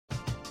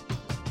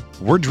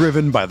We're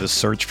driven by the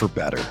search for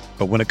better.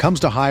 But when it comes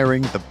to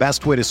hiring, the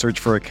best way to search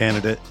for a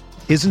candidate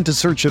isn't to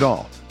search at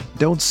all.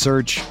 Don't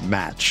search,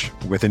 match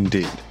with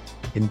Indeed.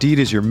 Indeed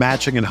is your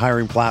matching and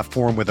hiring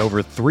platform with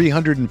over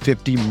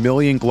 350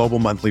 million global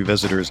monthly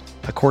visitors,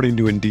 according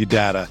to Indeed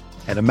data,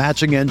 and a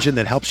matching engine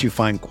that helps you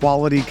find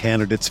quality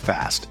candidates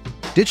fast.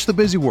 Ditch the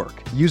busy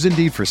work. Use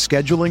Indeed for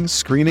scheduling,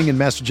 screening, and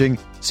messaging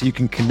so you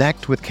can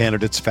connect with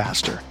candidates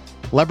faster.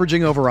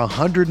 Leveraging over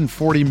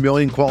 140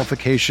 million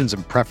qualifications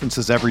and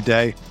preferences every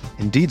day,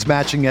 Indeed's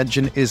matching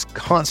engine is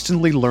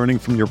constantly learning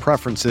from your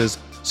preferences,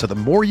 so the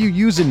more you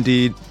use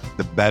Indeed,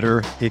 the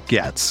better it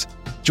gets.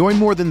 Join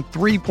more than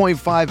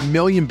 3.5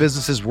 million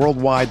businesses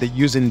worldwide that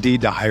use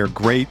Indeed to hire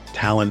great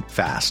talent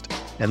fast.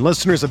 And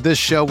listeners of this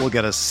show will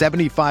get a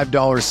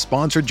 $75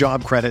 sponsored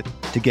job credit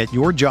to get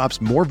your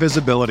jobs more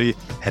visibility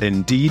at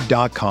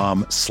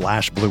Indeed.com/Blue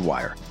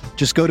Wire.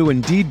 Just go to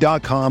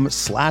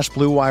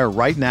Indeed.com/Blue Wire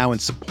right now and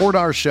support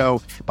our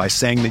show by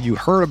saying that you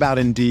heard about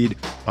Indeed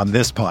on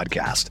this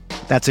podcast.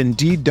 That's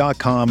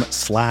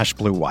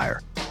Indeed.com/Blue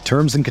Wire.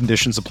 Terms and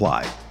conditions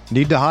apply.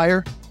 Need to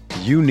hire?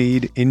 You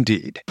need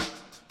Indeed.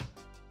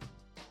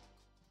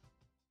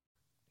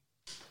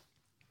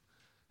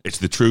 It's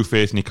the True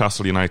Faith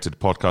Newcastle United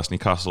podcast.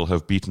 Newcastle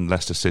have beaten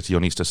Leicester City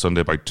on Easter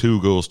Sunday by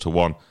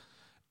 2-1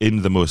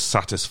 in the most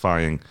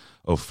satisfying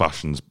of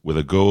fashions, with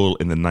a goal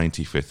in the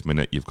 95th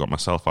minute. You've got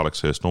myself,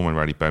 Alex Hurst, Norman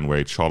Riley, Ben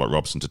Wade, Charlotte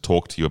Robson to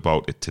talk to you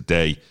about it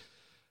today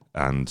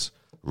and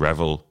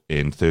revel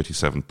in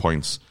 37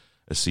 points,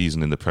 a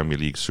season in the Premier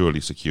League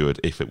surely secured,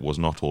 if it was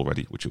not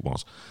already, which it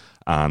was.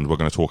 And we're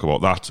going to talk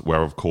about that,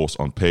 where, of course,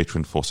 on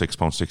Patreon for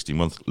 £6.60 a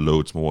month,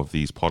 loads more of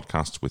these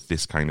podcasts with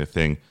this kind of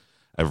thing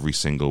every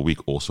single week.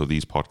 Also,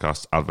 these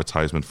podcasts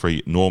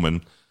advertisement-free.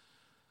 Norman,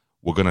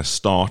 we're going to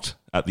start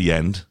at the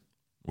end.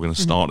 We're going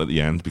to start at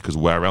the end, because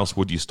where else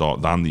would you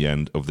start than the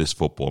end of this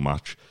football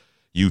match?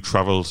 You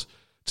travelled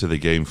to the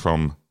game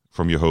from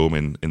your home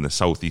in the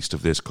southeast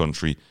of this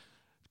country.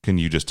 Can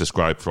you just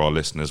describe for our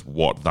listeners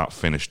what that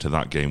finish to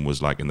that game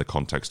was like in the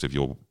context of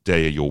your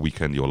day, your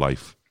weekend, your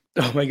life?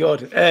 Oh, my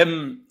God.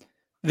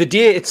 The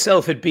day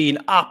itself had been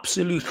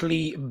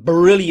absolutely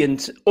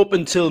brilliant up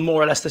until more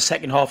or less the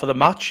second half of the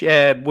match,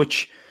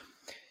 which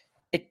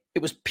it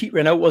was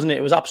petering out, wasn't it?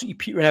 It was absolutely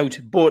petering out.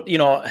 But, you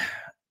know,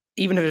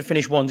 even if it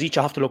finished ones each,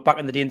 I have to look back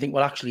in the day and think,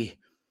 well, actually,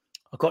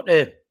 I got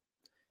to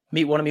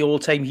meet one of my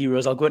all-time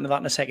heroes. I'll go into that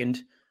in a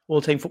second.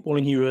 All-time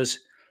footballing heroes.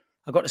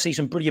 I got to see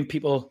some brilliant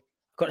people.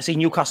 I got to see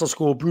Newcastle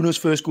score Bruno's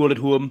first goal at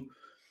home.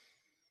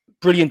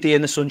 Brilliant day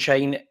in the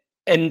sunshine.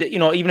 And, you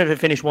know, even if it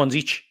finished ones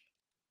each,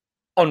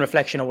 on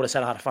reflection, I would have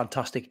said I had a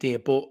fantastic day.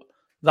 But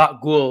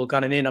that goal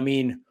going in, I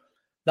mean,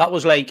 that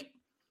was like,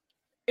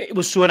 it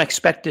was so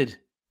unexpected.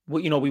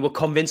 You know, we were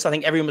convinced, I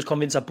think everyone was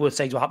convinced that both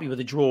sides were happy with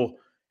the draw.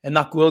 And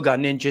that goal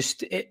going in,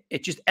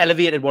 it just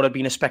elevated what had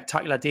been a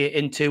spectacular day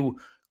into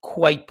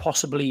quite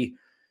possibly,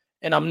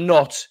 and I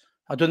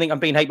don't think I'm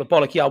being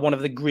hyperbolic here, one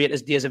of the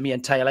greatest days of my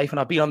entire life. And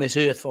I've been on this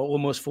earth for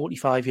almost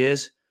 45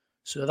 years.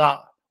 So that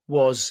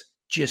was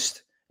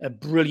just a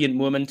brilliant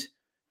moment,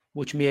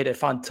 which made a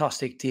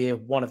fantastic day,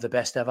 one of the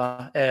best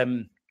ever.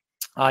 The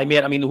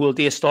whole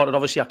day started,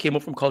 obviously, I came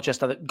up from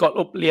Colchester, got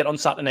up late on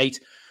Saturday night,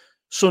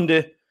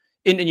 Sunday,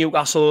 into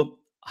Newcastle,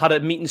 had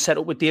a meeting set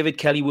up with David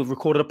Kelly. We've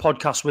recorded a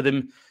podcast with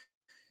him,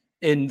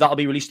 and that'll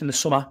be released in the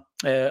summer.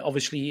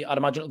 Obviously, I'd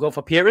imagine it'll go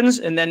for patrons,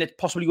 and then it's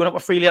possibly going up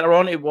for free later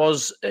on. It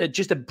was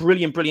just a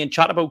brilliant, brilliant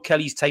chat about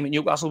Kelly's time at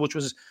Newcastle, which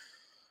was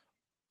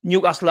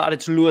Newcastle at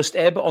its lowest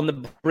ebb, on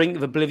the brink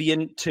of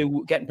oblivion,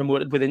 to getting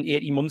promoted within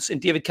 18 months.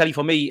 And David Kelly,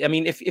 for me, I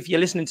mean, if you're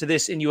listening to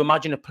this and you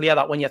imagine a player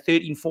that when you're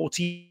 13,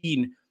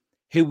 14,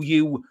 who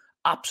you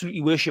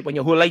absolutely worship, when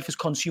your whole life is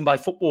consumed by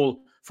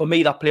football, for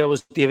me, that player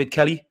was David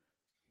Kelly.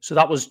 So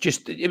that was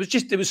it was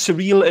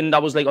surreal. And I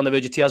was like on the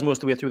verge of tears most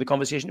of the way through the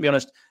conversation, to be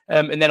honest.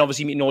 And then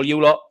obviously meeting all you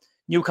lot,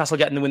 Newcastle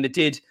getting the win they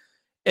did,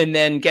 and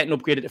then getting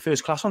upgraded to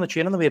first class on the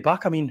train on the way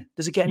back. I mean,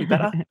 does it get any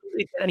better? Does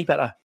it get any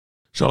better?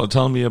 Charlotte,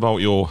 tell me about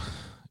your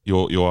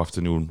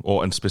afternoon,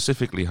 and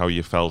specifically how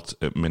you felt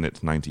at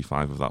minute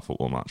 95 of that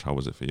football match. How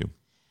was it for you?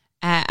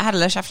 I had a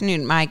lush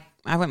afternoon. I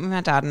went with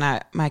my dad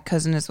and my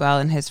cousin as well,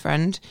 and his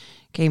friend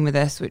came with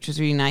us, which was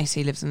really nice.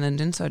 He lives in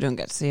London, so I don't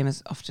get to see him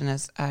as often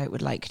as I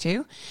would like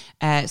to.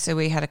 So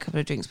we had a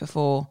couple of drinks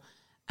before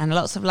and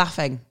lots of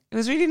laughing. It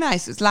was really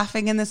nice. It was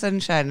laughing in the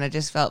sunshine, and I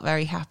just felt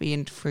very happy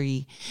and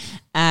free.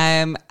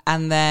 And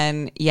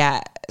then,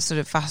 sort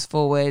of fast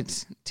forward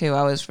 2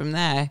 hours from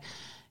there,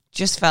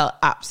 just felt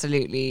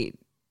absolutely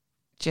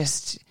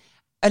just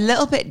a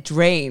little bit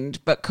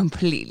drained, but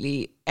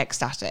completely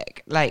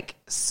ecstatic. Like,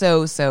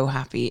 so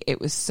happy.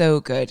 It was so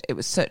good. It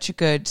was such a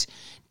good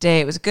day.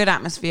 It was a good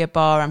atmosphere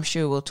bar. I'm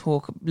sure we'll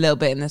talk a little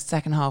bit in the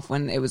second half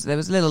when there was a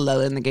little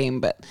lull in the game,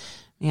 but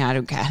yeah, I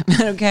don't care. I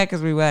don't care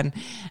because we won.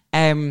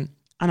 And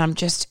I'm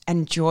just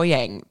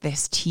enjoying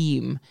this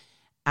team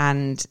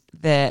and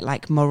the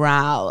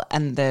morale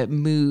and the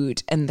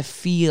mood and the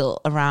feel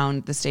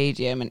around the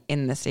stadium and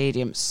in the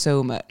stadium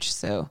so much.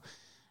 So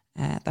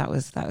that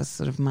was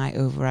sort of my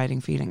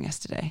overriding feeling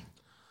yesterday.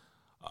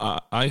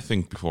 I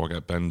think before I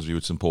get Ben's view,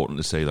 it's important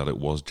to say that it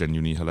was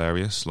genuinely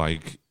hilarious.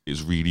 Like,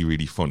 it's really,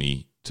 really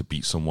funny to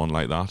beat someone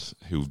like that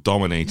who've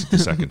dominated the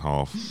second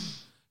half,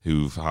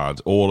 who've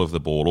had all of the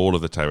ball, all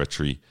of the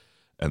territory,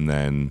 and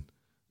then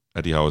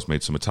Eddie Howe's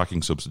made some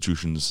attacking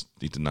substitutions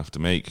he didn't have to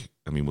make.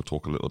 I mean, we'll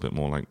talk a little bit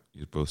more, like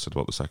you both said,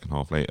 about the second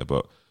half later,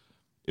 but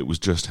it was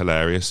just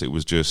hilarious. It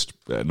was just,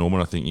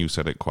 Norman, I think you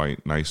said it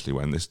quite nicely,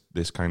 when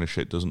this kind of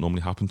shit doesn't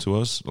normally happen to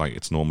us. Like,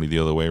 it's normally the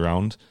other way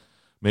around.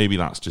 Maybe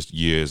that's just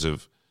years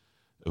of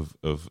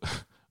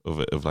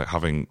like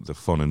having the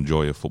fun and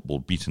joy of football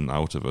beaten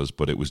out of us,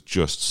 but it was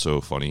just so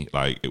funny.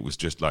 Like, it was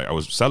just like I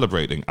was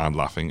celebrating and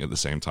laughing at the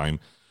same time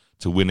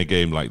to win a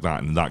game like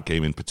that, and that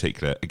game in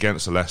particular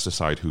against a Leicester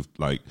side who've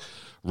like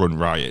run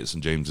riots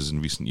and James's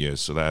in recent years,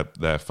 so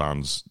their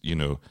fans, you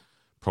know,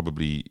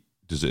 probably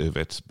deserve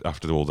it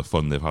after all the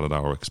fun they've had at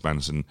our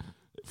expense. And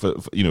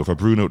for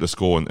Bruno to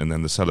score and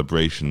then the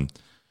celebration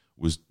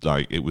was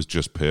like, it was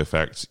just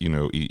perfect. You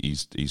know,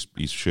 he's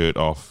shirt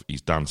off,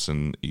 he's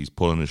dancing, he's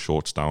pulling his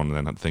shorts down,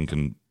 and then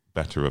thinking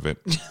better of it.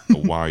 A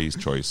wise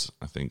choice,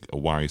 I think. A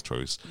wise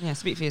choice. Yeah,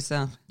 speak for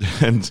yourself.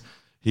 And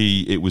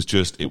it was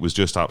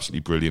just absolutely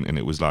brilliant. And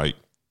it was like,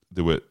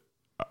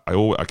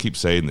 I keep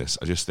saying this,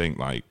 I just think,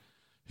 like,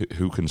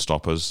 who can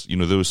stop us? You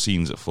know, those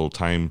scenes at full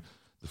time,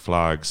 the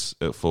flags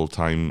at full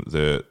time,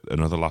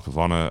 another lap of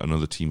honour,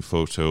 another team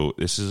photo.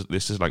 This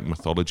is like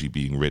mythology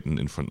being written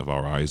in front of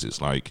our eyes. It's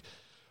like,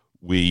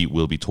 we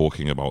will be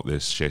talking about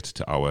this shit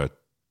to our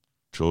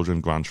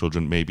children,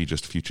 grandchildren, maybe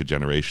just future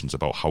generations,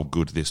 about how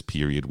good this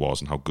period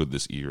was and how good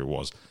this era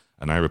was.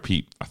 And I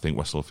repeat, I think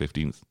we're still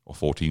 15th or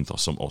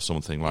 14th or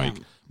something like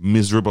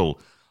miserable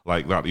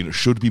like that. You know, it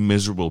should be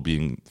miserable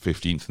being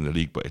 15th in the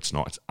league, but it's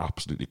not. It's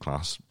absolutely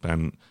class.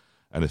 Ben,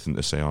 anything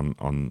to say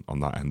on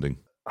that ending?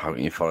 How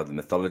can you follow the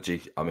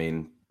mythology? I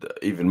mean,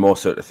 even more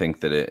so to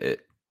think that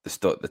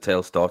the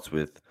tale starts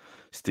with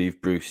Steve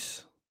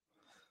Bruce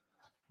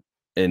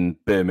in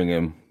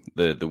Birmingham,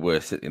 the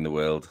worst city in the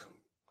world,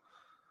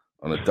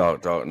 on a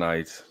dark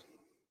night,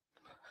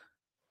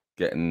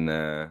 getting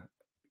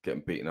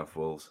beaten off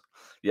Wolves.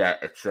 Yeah,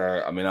 it's.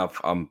 I mean,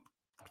 I'm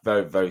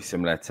very, very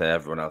similar to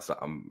everyone else. I've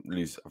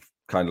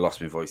kind of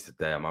lost my voice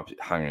today. I'm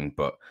absolutely hanging,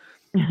 but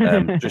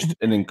just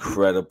an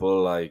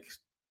incredible,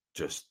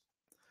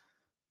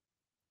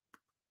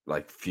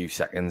 few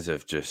seconds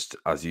of just,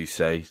 as you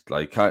say,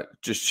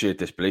 just sheer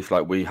disbelief.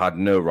 Like, we had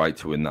no right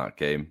to win that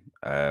game.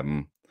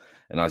 And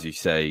as you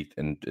say,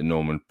 and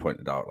Norman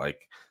pointed out,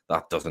 like,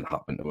 that doesn't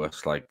happen to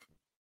us. Like,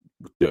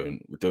 we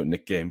don't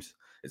nick games.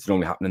 It's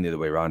normally happening the other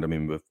way around. I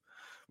mean,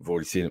 we've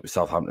already seen it with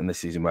Southampton this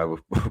season, where we'll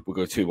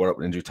go 2-1 up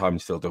in injury time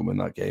and still don't win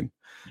that game.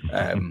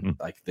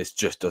 Like, this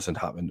just doesn't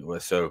happen to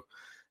us. So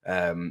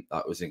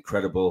that was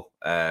incredible.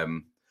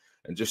 And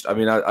just, I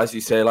mean, as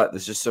you say, like,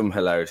 there's just some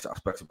hilarious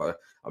aspects about it.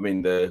 I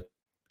mean,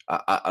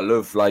 I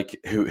love, like,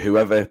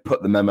 whoever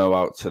put the memo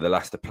out to the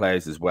Leicester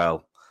players as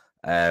well,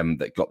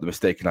 that got the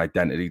mistaken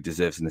identity,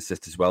 deserves an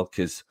assist as well,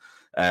 because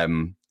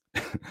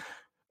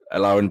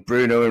allowing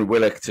Bruno and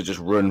Willock to just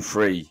run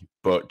free,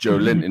 but Joe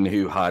Linton,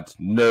 who had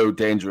no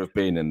danger of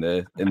being in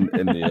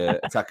the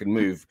attacking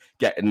move,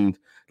 getting,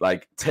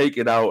 like,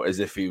 taken out as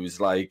if he was,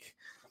 like,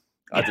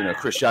 I don't know,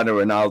 Cristiano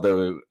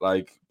Ronaldo,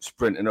 like,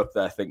 sprinting up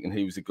there thinking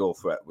he was a goal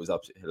threat, was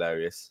absolutely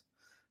hilarious.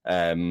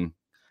 And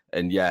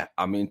yeah,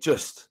 I mean,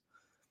 just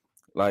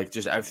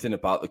everything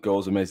about the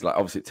goals amazing. Like,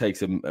 obviously it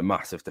takes a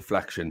massive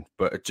deflection,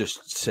 but it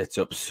just sets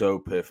up so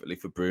perfectly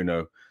for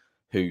Bruno,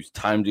 who's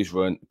timed his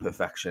run to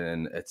perfection,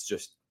 and it's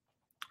just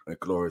a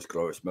glorious,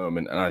 glorious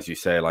moment. And as you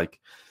say, like,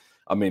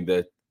 I mean,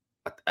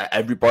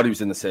 everybody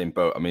was in the same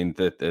boat. I mean,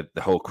 the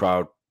whole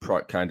crowd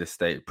kind of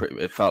stayed.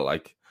 It felt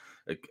like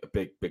a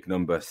big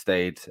number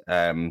stayed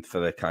for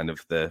the kind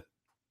of the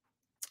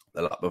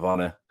lap of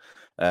honour.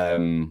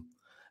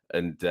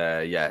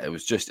 Yeah, it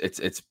was just,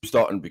 it's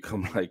starting to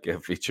become like a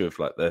feature of,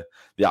 like, the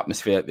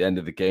atmosphere at the end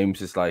of the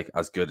games is, like,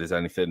 as good as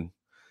anything,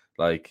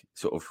 like,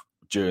 sort of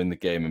during the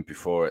game and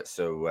before it.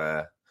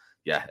 So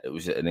yeah, it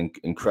was an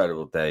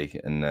incredible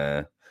day,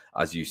 and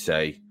as you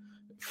say,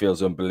 it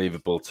feels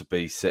unbelievable to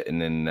be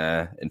sitting in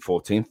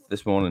 14th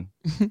this morning.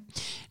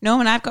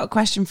 Norman, I've got a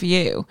question for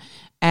you,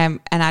 and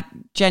I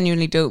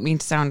genuinely don't mean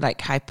to sound like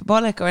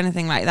hyperbolic or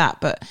anything like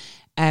that, but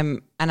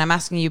and I'm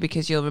asking you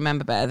because you'll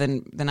remember better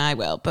than I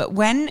will. But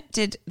when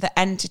did the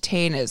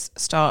entertainers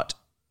start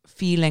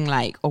feeling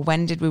like, or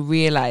when did we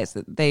realise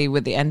that they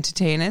were the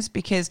entertainers?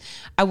 Because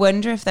I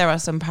wonder if there are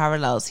some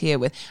parallels here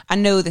with, I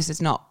know this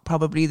is not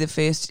probably the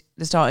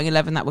starting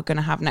 11 that we're going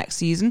to have next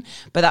season,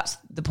 but that's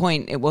the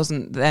point. It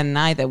wasn't then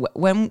either.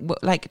 When,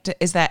 like,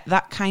 is there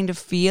that kind of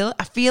feel?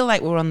 I feel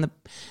like we're on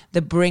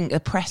the brink,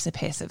 the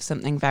precipice of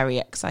something very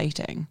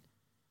exciting.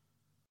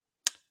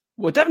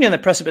 We're definitely on the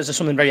precipice of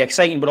something very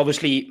exciting, but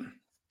obviously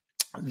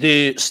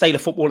the style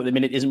of football at the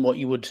minute isn't what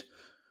you would,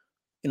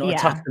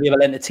 attach the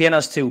level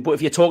entertainers to. But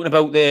if you're talking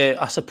about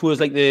I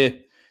suppose, like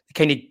the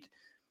kind of,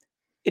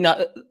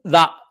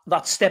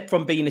 that step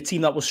from being a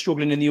team that was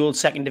struggling in the old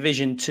second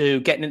division to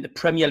getting into the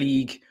Premier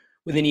League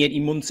within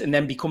 18 months and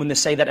then becoming the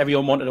side that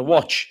everyone wanted to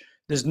watch,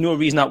 there's no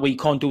reason that we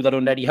can't do that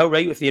under Eddie Howe,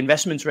 right? If the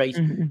investment's right.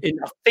 And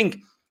I think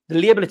the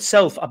label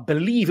itself, I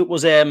believe it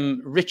was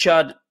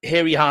Richard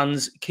Hairy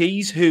Hands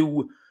Keys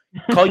who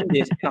coined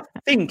it. And I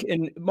think,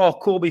 and Mark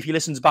Corby, if he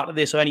listens back to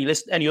this, or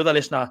any other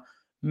listener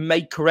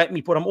might correct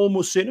me, but I'm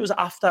almost certain it was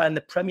after in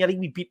the Premier League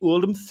we beat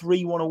Oldham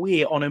 3-1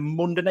 away on a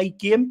Monday night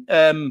game.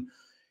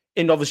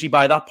 And obviously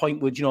by that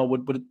point we'd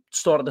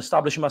started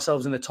establishing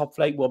ourselves in the top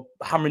flight. We're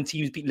hammering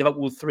teams, beat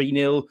Liverpool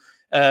 3-0.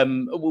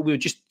 We were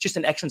just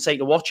an excellent sight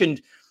to watch.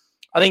 And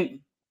I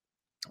think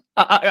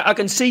I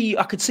could see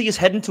us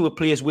heading to a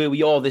place where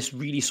we are this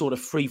really sort of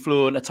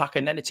free-flowing,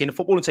 attacking, entertaining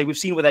football. And say we've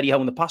seen it with Eddie Howe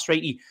in the past,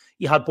 right? He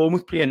had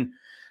Bournemouth playing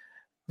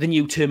the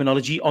new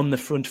terminology on the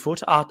front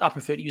foot. I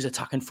prefer to use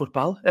attacking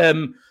football.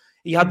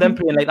 He had them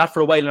playing like that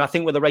for a while, and I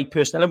think with the right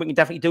personnel, we can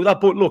definitely do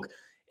that. But look,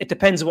 it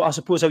depends on I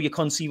suppose how you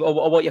conceive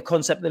or what your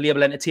concept of the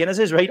label entertainers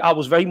is, right? I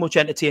was very much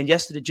entertained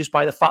yesterday just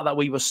by the fact that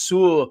we were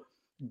so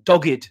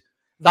dogged.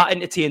 That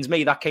entertains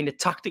me. That kind of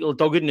tactical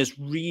doggedness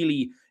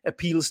really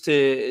appeals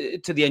to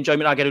the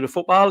enjoyment I get out of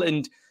football.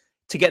 And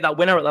to get that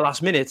winner at the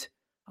last minute,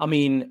 I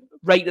mean,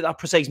 right at that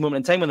precise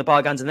moment in time when the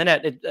ball goes in the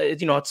net,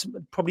 it's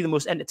probably the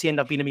most entertained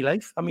I've been in my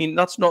life. I mean,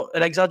 that's not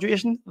an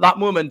exaggeration. That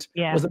moment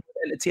was the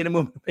most entertaining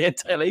moment of my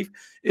entire life.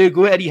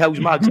 Go Eddie Howe's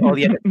mags all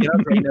the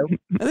entertainers right now.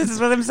 This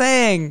is what I'm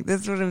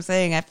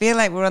saying. I feel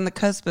like we're on the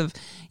cusp of,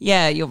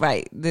 you're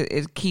right.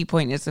 The key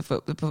point is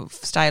the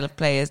style of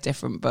play is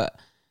different, but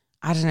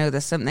I don't know.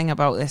 There's something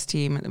about this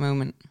team at the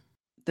moment.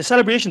 The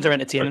celebrations are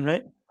entertaining,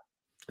 right?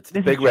 It's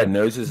the big red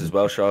noses as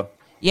well, Shaw.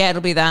 Yeah,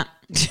 it'll be that.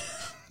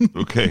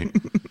 Okay.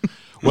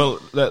 Well,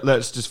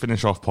 let's just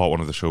finish off part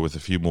one of the show with a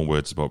few more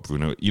words about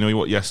Bruno. You know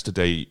what?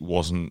 Yesterday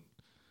wasn't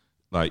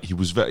like he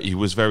was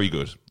very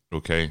good.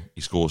 Okay,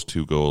 he scores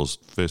 2 goals,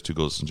 first 2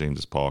 goals at St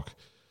James's Park,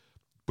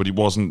 but he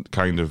wasn't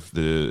kind of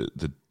the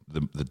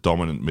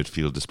dominant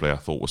midfield display I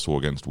thought we saw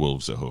against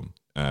Wolves at home.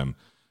 And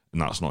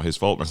that's not his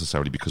fault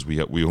necessarily because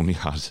we only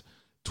had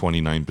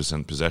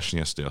 29% possession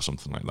yesterday or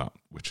something like that,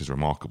 which is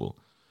remarkable.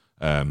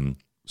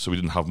 So we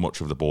didn't have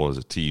much of the ball as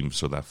a team,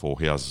 so therefore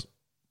he has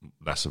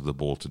less of the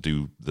ball to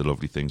do the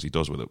lovely things he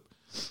does with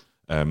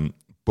it.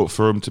 But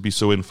for him to be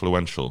so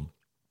influential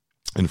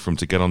and for him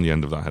to get on the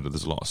end of that header,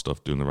 there's a lot of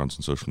stuff doing the rounds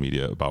on social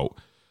media about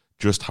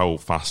just how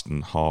fast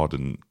and hard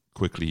and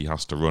quickly he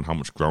has to run, how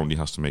much ground he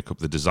has to make up,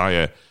 the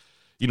desire.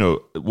 You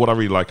know, what I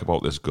really like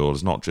about this goal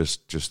is not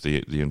just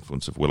the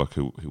influence of Willock,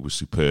 who was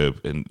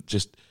superb, and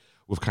just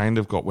we've kind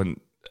of got when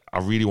I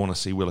really want to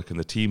see Willock in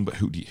the team, but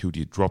who do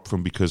you drop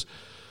from? Because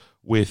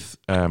with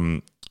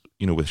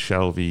with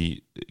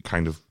Shelvey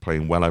kind of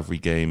playing well every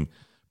game,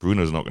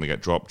 Bruno's not going to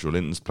get dropped. Joe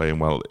Linton's playing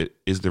well.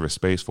 Is there a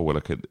space for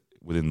Willock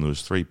within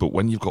those three? But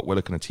when you've got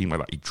Willock in a team like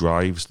that, he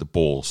drives the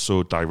ball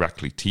so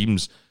directly.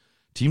 Teams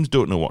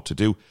don't know what to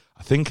do.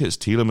 I think it's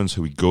Tielemans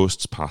who he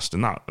ghosts past,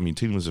 and that, I mean,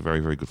 Tielemans is a very,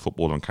 very good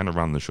footballer and kind of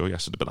ran the show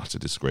yesterday, but that's a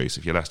disgrace.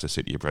 If you're Leicester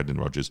City, you're Brendan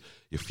Rodgers,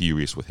 you're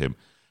furious with him.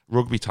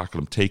 Rugby tackle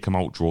him, take him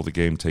out, draw the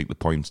game, take the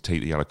points,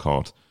 take the yellow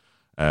card.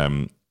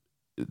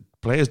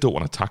 Players don't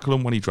want to tackle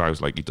him when he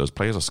drives like he does.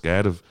 Players are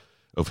scared of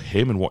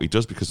him and what he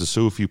does because there's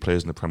so few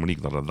players in the Premier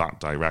League that are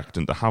that direct,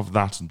 and to have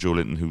that and Joe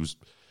Linton, who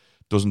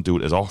doesn't do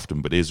it as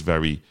often but is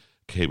very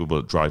capable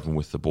of driving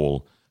with the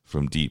ball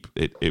from deep,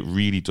 it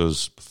really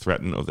does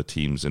threaten other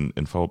teams,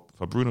 and for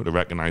Bruno to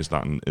recognise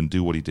that and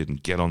do what he did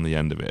and get on the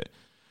end of it,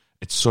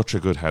 it's such a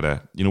good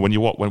header. You know,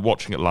 when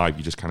watching it live,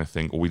 you just kind of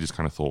think, I just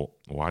kind of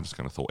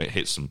thought it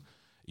hits him.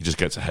 He just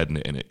gets a head in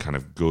it and it kind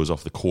of goes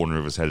off the corner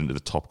of his head into the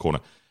top corner.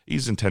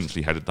 He's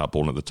intentionally headed that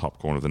ball at the top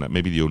corner of the net,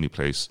 maybe the only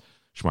place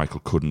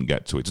Schmeichel couldn't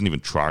get to it. Doesn't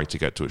even try to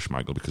get to it,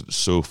 Schmeichel, because it's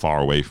so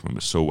far away from him.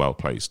 It's so well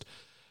placed.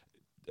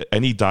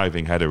 Any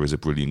diving header is a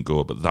brilliant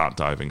goal, but that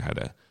diving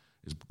header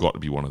has got to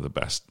be one of the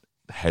best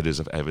headers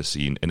I've ever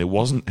seen. And it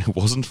wasn't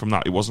from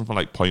that. It wasn't from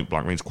like point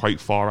blank range, quite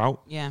far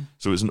out. Yeah.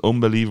 So it was an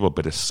unbelievable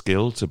bit of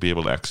skill to be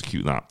able to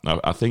execute that.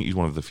 Now, I think he's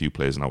one of the few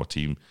players in our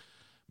team.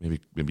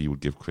 Maybe you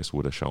would give Chris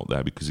Wood a shout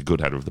there because he's a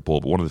good header of the ball,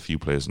 but one of the few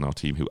players in our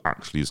team who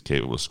actually is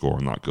capable of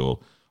scoring that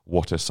goal.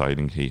 What a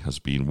signing he has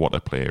been. What a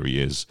player he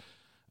is.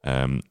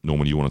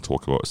 Norman, you want to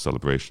talk about a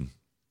celebration?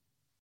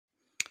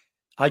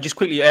 I just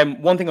quickly,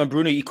 one thing on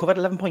Bruno, he covered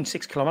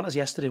 11.6 kilometres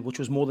yesterday, which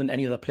was more than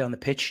any other player on the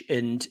pitch.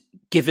 And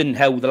given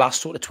how the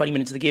last sort of 20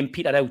 minutes of the game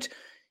petered out,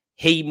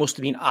 he must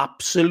have been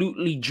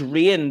absolutely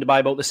drained by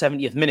about the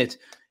 70th minute.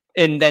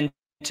 And then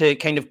to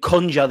kind of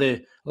conjure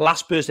the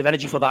last burst of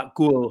energy for that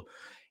goal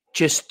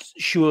just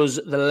shows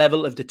the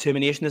level of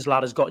determination this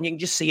lad has got. And you can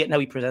just see it now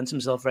he presents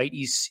himself, right?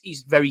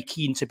 He's very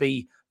keen to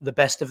be the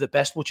best of the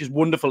best, which is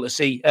wonderful to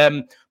see.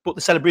 But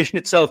the celebration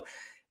itself,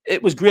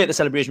 it was great, the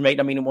celebration, right?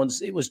 I mean,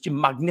 it was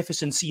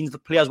magnificent scenes. The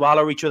players were all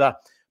over each other.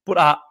 But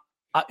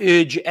I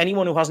urge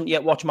anyone who hasn't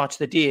yet watched Match of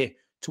the Day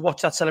to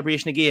watch that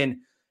celebration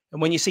again.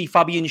 And when you see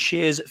Fabian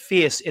Schär's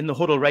face in the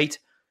huddle, right?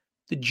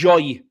 The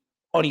joy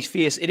on his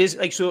face. It is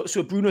like,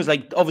 so Bruno's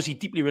like obviously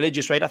deeply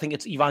religious, right? I think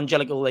it's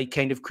evangelical, like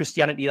kind of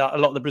Christianity that a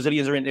lot of the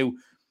Brazilians are into.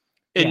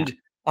 And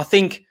I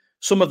think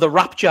some of the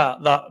rapture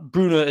that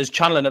Bruno is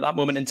channeling at that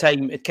moment in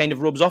time, it kind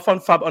of rubs off on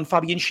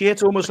Fabian Schär.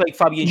 It's almost like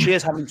Fabian Schär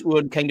is having his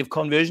own kind of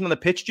conversion on the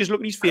pitch. Just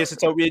look at his face;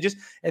 it's outrageous.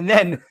 And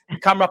then the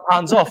camera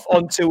pans off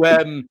onto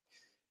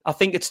I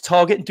think it's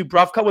Target and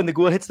Dubravka when the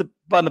ball hits the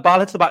ball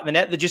hits the back of the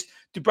net.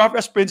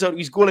 Dubravka sprints out to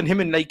his goal, and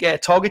him and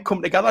Target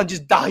come together and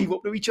just dive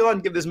up to each other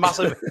and give this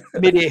massive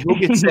mid-air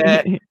hug. It's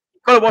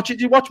gotta watch it.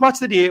 You watch Match of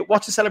the Day,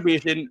 watch the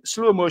celebration,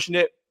 slow motion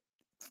it,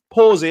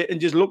 pause it, and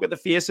just look at the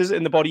faces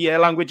and the body air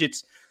language.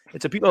 It's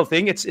a people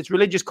thing. It's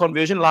religious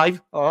conversion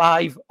live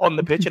on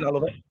the pitch, and I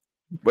love it.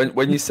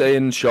 When you're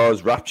saying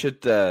Shaw's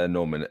raptured,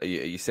 Norman, are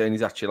you saying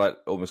he's actually like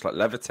almost like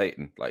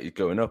levitating, like he's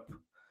going up?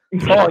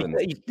 Oh,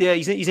 yeah,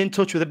 he's in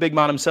touch with the big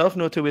man himself.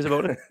 No two ways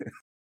about it.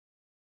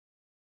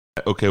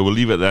 Okay, we'll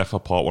leave it there for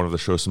part one of the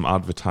show. Some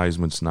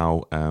advertisements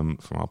now from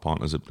our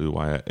partners at Blue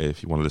Wire.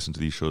 If you want to listen to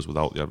these shows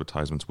without the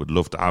advertisements, we'd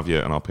love to have you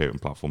on our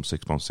Patreon platform,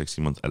 £6.60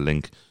 a month. A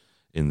link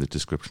in the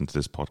description to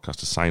this podcast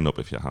to sign up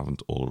if you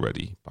haven't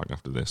already. Back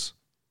after this.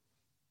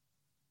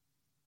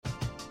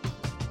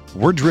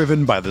 We're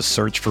driven by the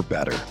search for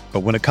better. But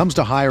when it comes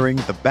to hiring,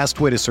 the best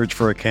way to search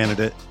for a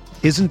candidate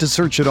isn't to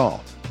search at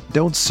all.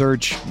 Don't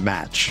search,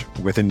 match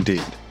with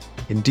Indeed.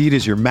 Indeed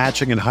is your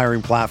matching and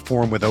hiring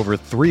platform with over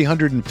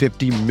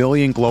 350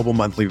 million global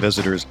monthly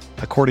visitors,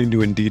 according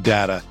to Indeed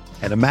data,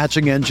 and a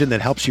matching engine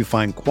that helps you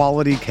find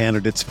quality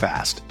candidates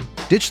fast.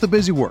 Ditch the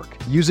busy work.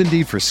 Use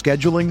Indeed for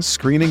scheduling,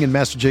 screening, and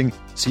messaging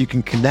so you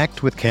can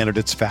connect with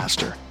candidates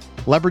faster.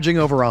 Leveraging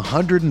over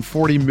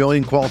 140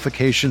 million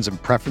qualifications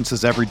and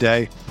preferences every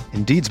day,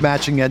 Indeed's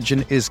matching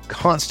engine is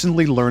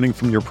constantly learning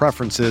from your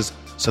preferences,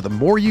 so the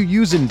more you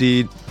use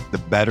Indeed, the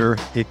better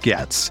it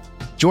gets.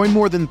 Join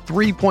more than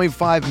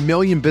 3.5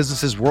 million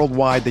businesses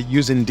worldwide that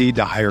use Indeed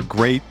to hire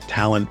great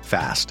talent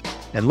fast.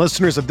 And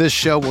listeners of this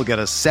show will get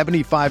a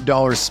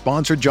 $75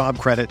 sponsored job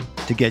credit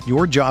to get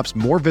your jobs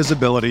more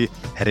visibility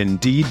at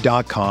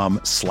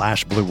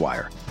Indeed.com/Blue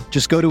Wire.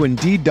 Just go to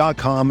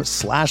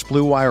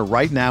Indeed.com/Blue Wire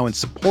right now and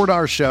support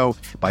our show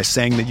by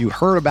saying that you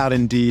heard about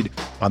Indeed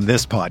on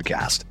this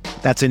podcast.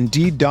 That's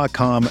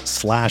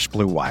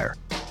Indeed.com/Blue Wire.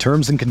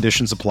 Terms and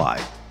conditions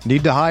apply.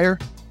 Need to hire?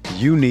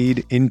 You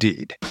need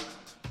Indeed.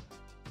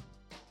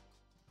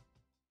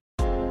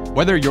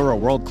 Whether you're a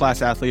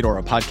world-class athlete or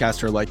a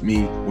podcaster like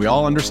me, we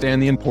all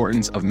understand the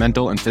importance of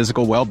mental and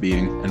physical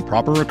well-being and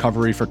proper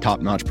recovery for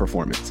top-notch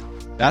performance.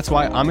 That's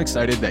why I'm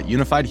excited that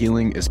Unified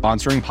Healing is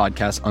sponsoring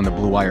podcasts on the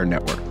Blue Wire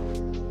Network.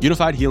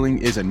 Unified Healing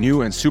is a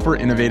new and super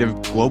innovative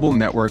global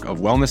network of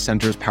wellness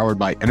centers powered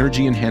by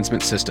Energy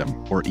Enhancement System,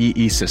 or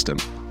EE System.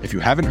 If you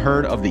haven't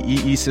heard of the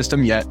EE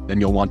System yet,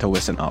 then you'll want to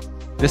listen up.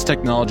 This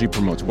technology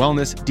promotes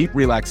wellness, deep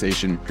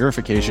relaxation,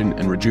 purification,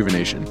 and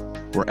rejuvenation.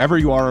 Wherever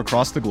you are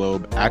across the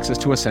globe, access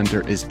to a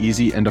center is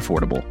easy and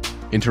affordable.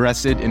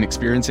 Interested in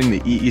experiencing the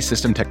EE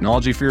System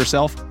technology for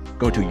yourself?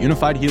 Go to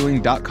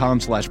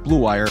unifiedhealing.com/Blue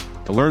Wire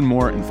to learn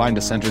more and find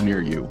a center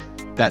near you.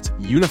 That's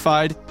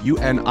unified,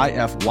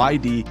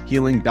 UNIFYD,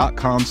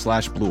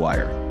 healing.com/Blue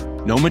Wire.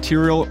 No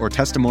material or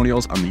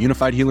testimonials on the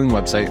Unified Healing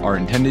website are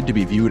intended to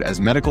be viewed as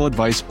medical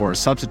advice or a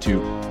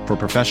substitute for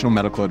professional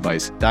medical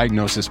advice,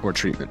 diagnosis, or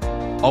treatment.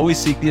 Always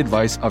seek the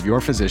advice of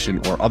your physician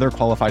or other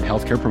qualified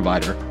healthcare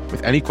provider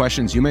with any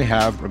questions you may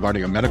have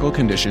regarding a medical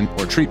condition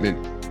or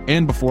treatment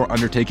and before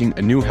undertaking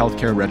a new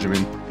healthcare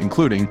regimen,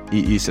 including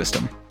EE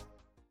System.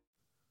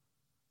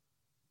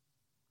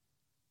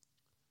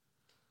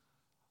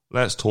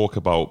 Let's talk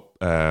about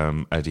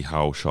Eddie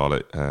Howe,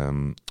 Charlotte.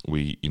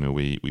 We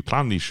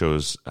planned these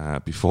shows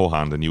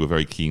beforehand, and you were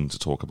very keen to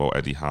talk about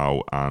Eddie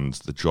Howe and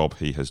the job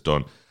he has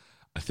done.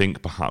 I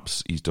think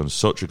perhaps he's done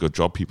such a good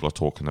job. People are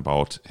talking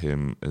about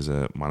him as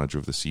a manager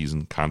of the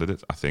season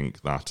candidate. I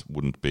think that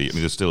wouldn't be. I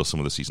mean, there's still some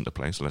of the season to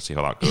play, so let's see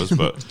how that goes.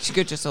 But it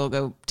could just all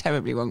go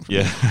terribly wrong. For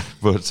me.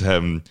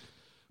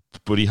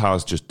 But he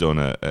has just done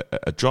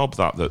a job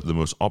that the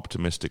most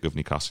optimistic of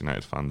Newcastle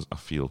United fans, I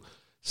feel,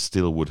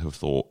 still would have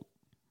thought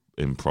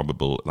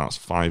improbable. That's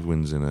 5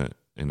 wins in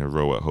a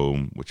row at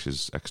home, which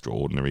is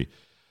extraordinary.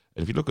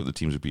 And if you look at the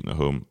teams we've beaten at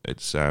home,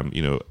 it's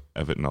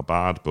Everton are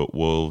bad, but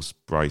Wolves,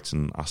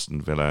 Brighton,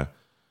 Aston Villa,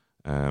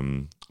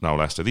 now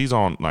Leicester. These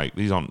aren't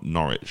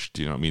Norwich.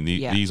 Do you know what I mean?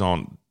 These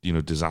aren't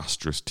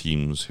disastrous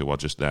teams who are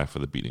just there for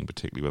the beating,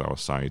 particularly with our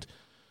side.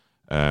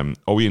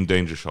 Are we in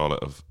danger,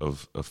 Charlotte,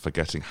 of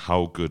forgetting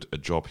how good a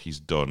job he's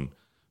done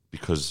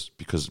because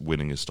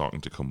winning is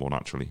starting to come more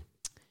naturally?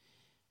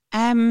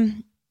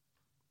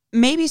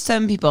 Maybe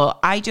some people.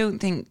 I don't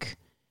think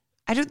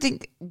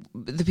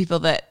the people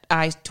that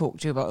I talk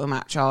to about the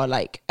match are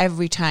like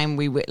every time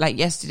like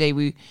yesterday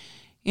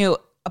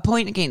a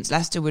point against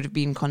Leicester would have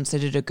been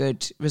considered a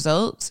good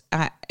result,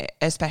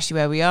 especially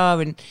where we are.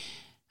 And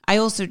I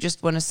also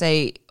just want to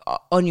say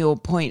on your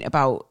point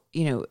about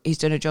he's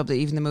done a job that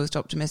even the most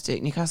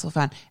optimistic Newcastle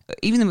fan,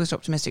 even the most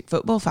optimistic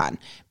football fan,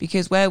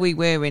 because where we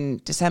were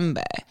in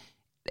December,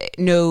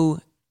 no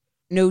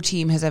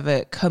team has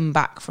ever come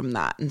back from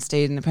that and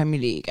stayed in the Premier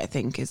League, I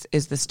think,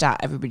 is the stat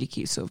everybody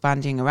keeps sort of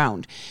bandying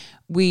around.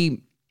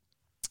 We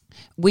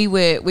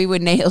were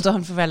nailed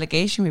on for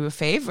relegation. We were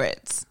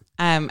favourites.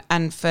 And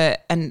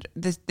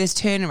this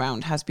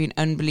turnaround has been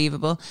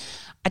unbelievable.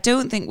 I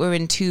don't think we're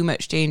in too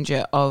much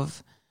danger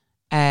of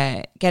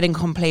getting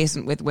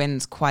complacent with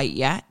wins quite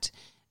yet.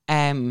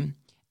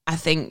 I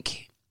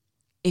think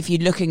if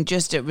you're looking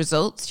just at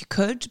results, you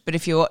could, but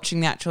if you're watching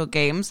the actual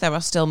games, there are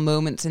still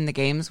moments in the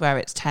games where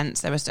it's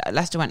tense.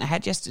 Leicester went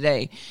ahead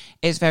yesterday.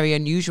 It's very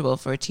unusual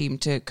for a team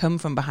to come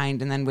from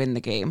behind and then win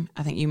the game.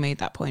 I think you made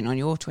that point on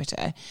your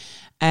Twitter.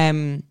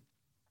 And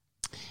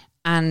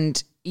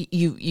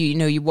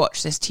you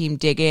watch this team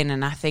dig in,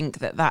 and I think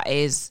that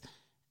is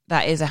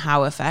a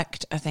Howe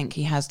effect. I think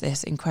he has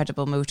this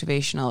incredible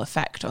motivational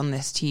effect on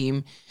this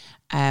team.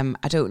 I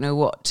don't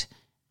know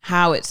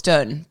how it's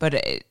done, but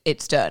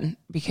it's done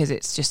because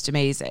it's just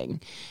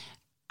amazing.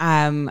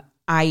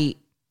 He's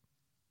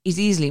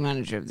easily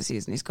manager of the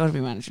season. He's got to be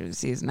manager of the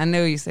season. I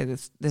know you say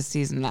this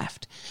season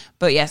left,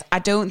 but yes, I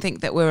don't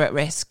think that we're at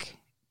risk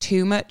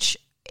too much.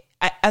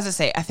 As I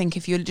say, I think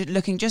if you're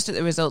looking just at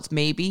the results,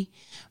 maybe,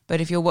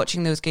 but if you're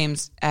watching those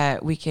games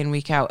week in,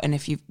 week out, and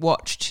if you've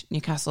watched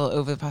Newcastle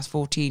over the past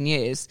 14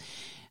 years,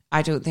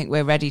 I don't think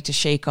we're ready to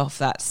shake off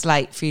that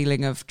slight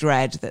feeling of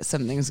dread that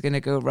something's going to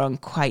go wrong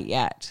quite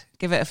yet.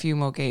 Give it a few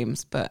more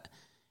games, but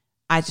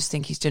I just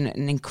think he's done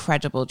an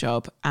incredible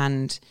job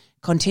and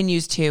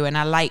continues to, and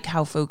I like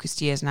how focused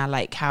he is, and I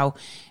like how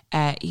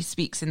he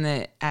speaks in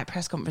the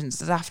press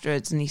conferences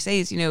afterwards, and he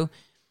says,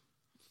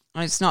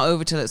 it's not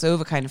over till it's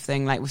over kind of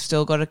thing. Like, we've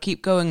still got to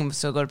keep going and we've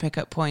still got to pick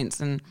up points,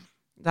 and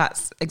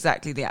that's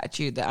exactly the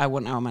attitude that I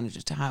want our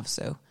manager to have.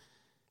 So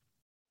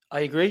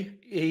I agree.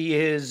 He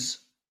is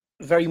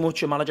very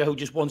much a manager who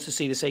just wants to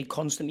see the side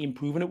constantly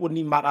improving. It wouldn't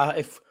even matter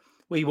if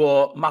we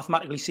were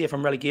mathematically safe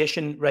from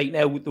relegation right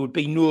now. There would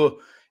be no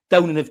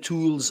downing of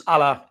tools a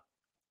la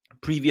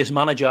previous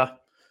manager.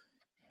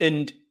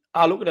 And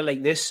I look at it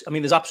like this. I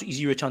mean, there's absolutely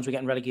zero chance we're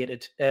getting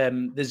relegated.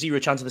 There's zero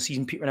chance of the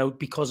season petering out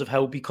because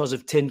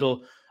of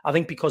Tyndall. I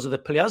think because of the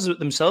players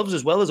themselves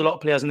as well. There's a lot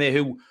of players in there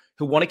who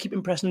want to keep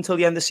impressing until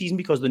the end of the season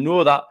because they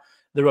know that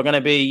there are going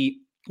to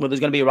be, there's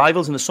going to be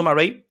rivals in the summer,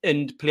 right?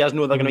 And players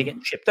know they're going to be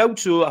getting shipped out.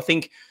 So I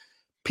think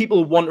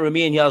people want to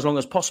remain here as long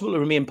as possible, to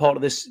remain part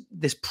of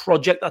this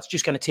project that's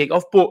just going to take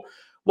off. But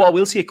what I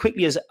will say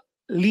quickly is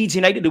Leeds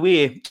United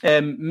away,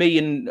 me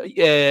and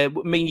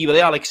you were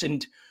there, Alex,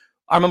 and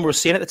I remember us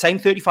saying at the time,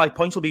 35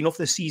 points will be enough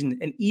this season.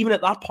 And even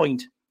at that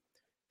point,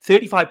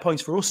 35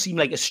 points for us seemed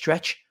like a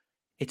stretch.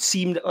 It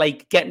seemed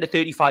like getting to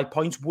 35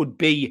 points would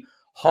be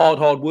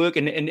hard work.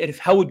 And if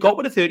Howard got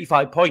with the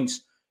 35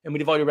 points and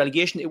we'd avoided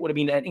relegation, it would have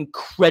been an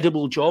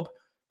incredible job.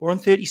 We're on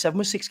 37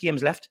 with 6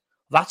 games left.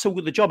 That's how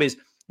good the job is.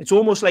 It's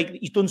almost like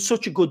he's done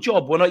such a good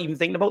job. We're not even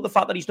thinking about the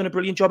fact that he's done a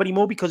brilliant job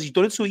anymore because he's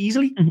done it so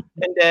easily. Mm-hmm.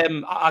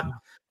 And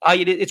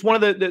it's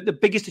one of the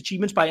biggest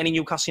achievements by any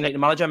Newcastle United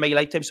manager in my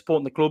lifetime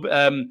supporting the club.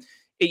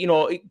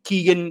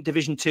 Keegan,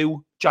 Division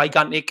 2,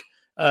 gigantic.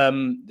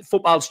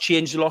 Football's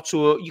changed a lot,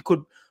 so you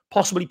could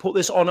possibly put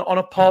this on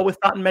a par with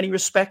that in many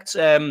respects.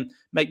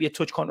 Might be a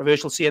touch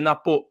controversial saying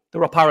that, but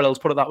there are parallels,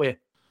 put it that way.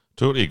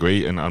 Totally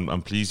agree, and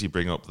I'm pleased you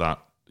bring up that,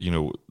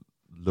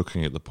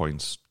 looking at the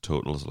points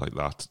totals like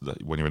that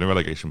when you're in a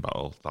relegation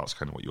battle, that's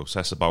kind of what you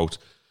obsess about.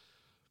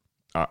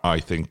 I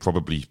think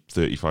probably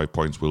 35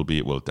 points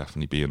it will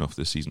definitely be enough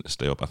this season to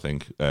stay up, I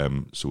think.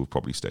 So we've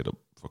probably stayed up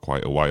for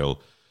quite a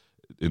while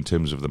in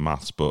terms of the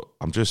maths, but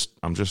I'm just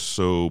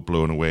so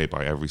blown away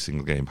by every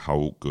single game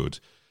how good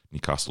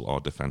Newcastle are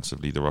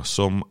defensively. There are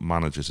some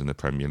managers in the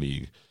Premier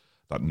League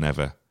that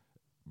never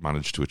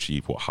managed to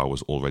achieve what Howe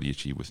has already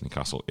achieved with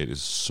Newcastle. It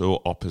is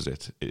so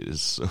opposite. It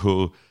is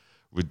so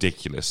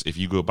ridiculous. If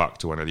you go back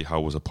to when Eddie Howe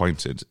was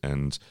appointed,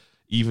 and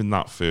even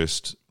that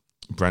first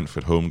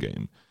Brentford home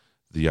game,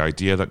 the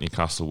idea that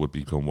Newcastle would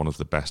become one of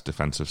the best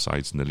defensive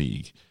sides in the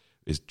league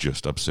is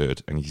just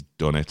absurd. And he's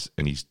done it,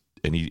 and he's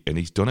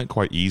done it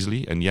quite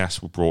easily. And yes,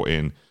 he brought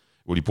in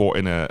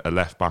a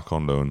left back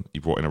on loan. He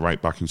brought in a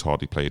right back who's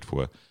hardly played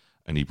for,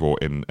 and he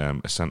brought in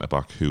a centre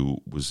back who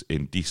was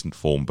in decent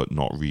form but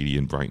not really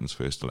in Brighton's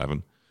first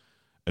 11.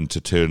 And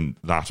to turn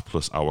that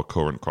plus our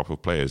current crop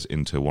of players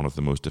into one of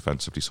the most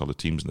defensively solid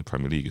teams in the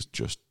Premier League is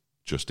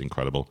just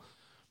incredible.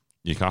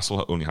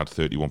 Newcastle only had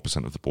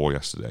 31% of the ball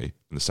yesterday,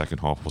 and the second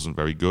half wasn't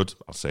very good.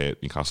 I'll say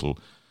it. Newcastle,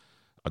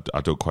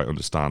 I don't quite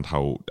understand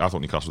how. I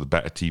thought Newcastle was a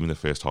better team in the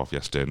first half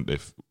yesterday, and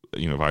if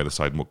either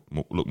side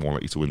looked more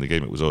likely to win the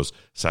game, it was us.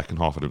 Second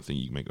half, I don't think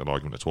you can make that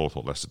argument at all. I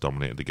thought Leicester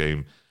dominated the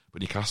game,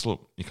 but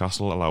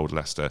Newcastle allowed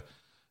Leicester,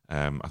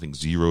 I think,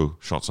 0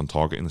 shots on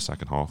target in the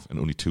second half, and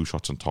only 2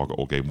 shots on target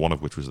all game. One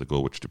of which was the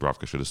goal which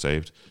Dubravka should have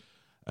saved,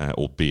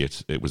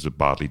 albeit it was a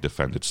badly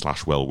defended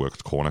 / well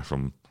worked corner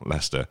from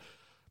Leicester.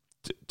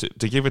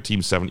 To give a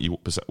team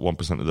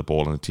 71% of the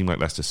ball, and a team like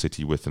Leicester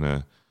City with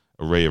an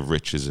array of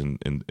riches in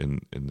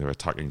their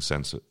attacking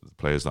sense, the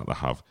players that they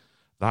have,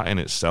 that in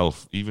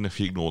itself, even if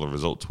you ignore the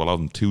result, to allow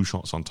them 2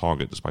 shots on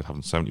target despite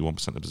having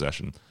 71% of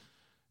possession,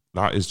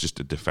 that is just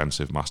a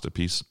defensive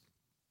masterpiece.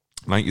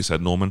 Like you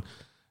said, Norman,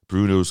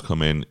 Bruno's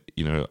come in.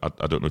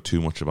 I don't know too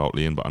much about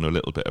Lyon, but I know a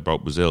little bit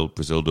about Brazil.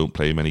 Brazil don't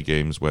play many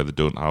games where they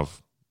don't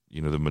have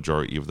the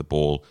majority of the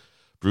ball.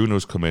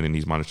 Bruno's come in and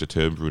he's managed to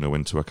turn Bruno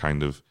into a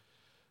kind of,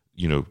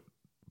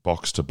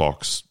 box to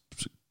box,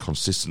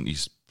 consistently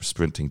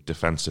sprinting,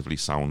 defensively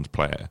sound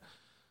player.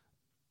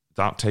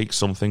 That takes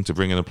something to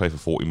bring in a player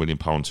for £40 million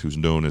who's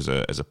known as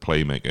a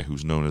playmaker,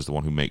 who's known as the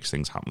one who makes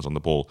things happen on the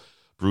ball.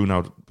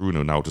 Bruno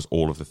now does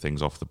all of the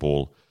things off the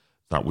ball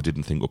that we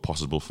didn't think were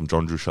possible from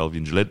John Drew, Shelvey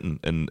and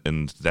Joelinton,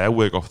 and their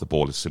work off the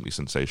ball is simply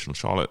sensational.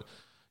 Charlotte,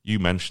 you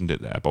mentioned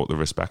it there about the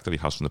respect that he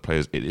has from the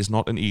players. It is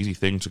not an easy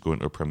thing to go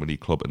into a Premier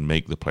League club and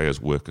make the players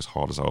work as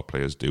hard as our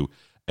players do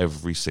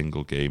every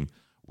single game,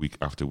 week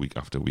after week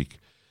after week.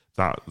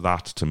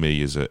 That to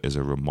me is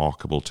a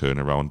remarkable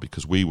turnaround,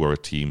 because we were a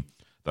team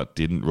that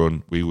didn't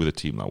run. We were the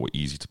team that were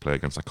easy to play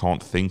against. I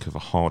can't think of a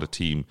harder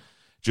team,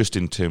 just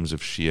in terms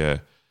of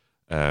sheer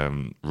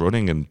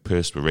running and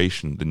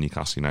perspiration, than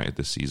Newcastle United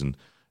this season.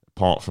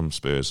 Apart from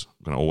Spurs,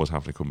 I'm going to always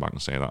have to come back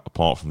and say that.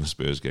 Apart from the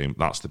Spurs game,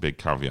 that's the big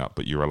caveat.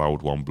 But you're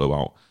allowed one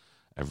blowout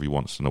every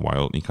once in a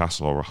while.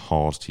 Newcastle are a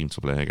hard team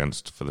to play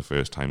against for the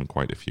first time in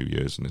quite a few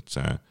years, and it's.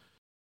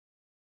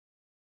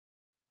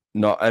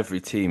 Not every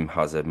team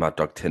has a Mad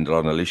Dog Tyndall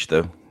on a leash,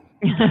 though.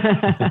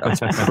 That's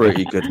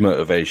pretty good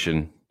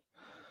motivation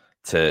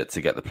to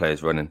get the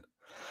players running.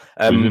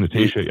 He was in a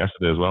t-shirt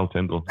yesterday as well,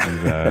 Tyndall.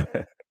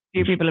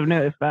 Few people have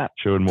noticed that.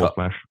 Showing more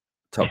flesh.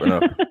 Topping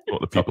up.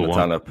 What the people want.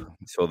 Tan up.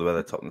 You saw the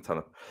weather, topping the tan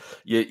up.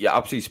 You're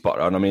absolutely spot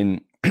on. I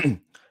mean, the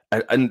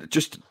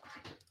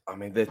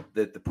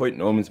point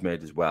Norman's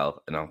made as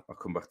well, and I'll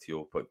come back to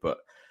your point, but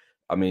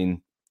I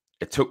mean,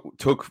 it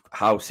took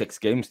Howe 6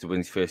 games to win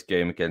his first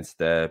game against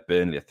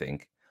Burnley, I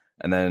think.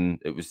 And then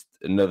it was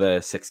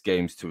another 6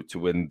 games to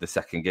win the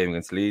second game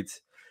against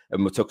Leeds.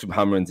 And we took some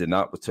hammerings in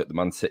that. We took the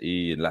Man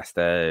City and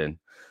Leicester, and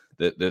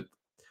the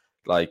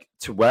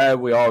to where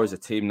we are as a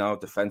team now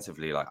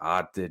defensively. Like,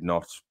 I did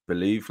not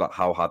believe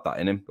Howe had that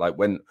in him. Like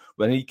when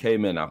he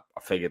came in, I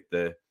figured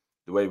the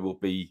way we'll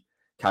be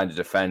kind of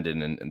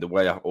defending and the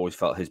way I always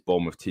felt his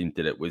Bournemouth team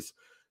did it was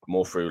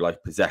more through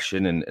like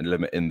possession and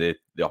limiting the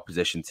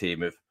opposition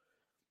team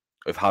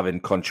of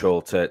having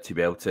control to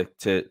be able to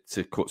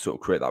sort of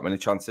create that many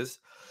chances.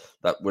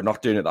 That we're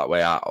not doing it that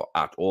way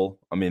at all.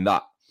 I mean,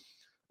 that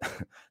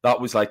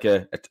was like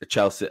a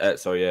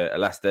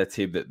Leicester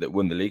team that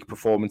won the league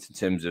performance in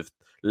terms of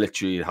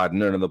literally had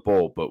none of the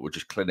ball, but were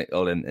just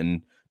clinical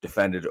and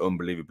defended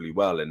unbelievably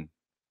well. And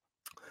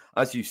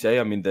as you say,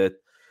 I mean, the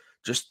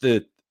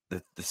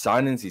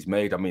signings he's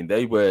made, I mean,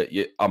 they were.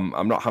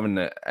 I'm not having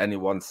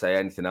anyone say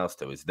anything else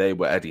to us. They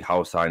were Eddie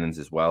Howe signings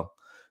as well.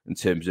 In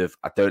terms of,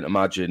 I don't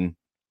imagine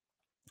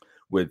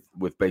with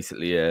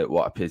basically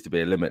what appears to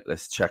be a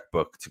limitless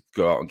checkbook to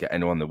go out and get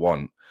anyone they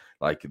want.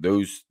 Like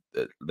those,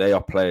 they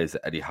are players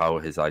that Eddie Howe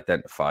has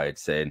identified,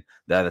 saying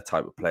they're the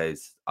type of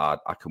players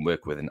I can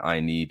work with, and I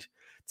need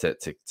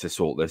to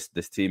sort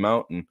this team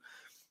out. And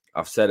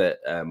I've said it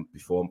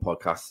before on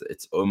podcasts.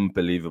 It's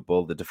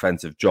unbelievable the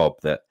defensive job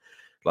that,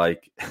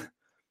 like,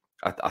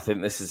 I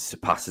think this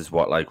surpasses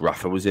what like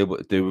Rafa was able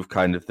to do with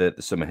kind of the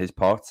sum of his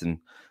parts. And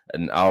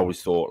I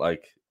always thought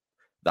like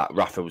that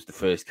Rafa was the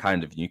first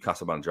kind of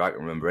Newcastle manager I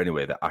can remember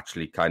anyway that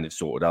actually kind of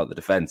sorted out the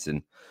defence.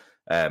 And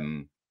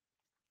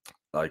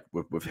like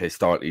we've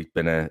historically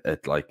been a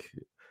like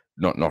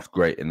not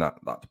great in that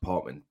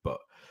department, but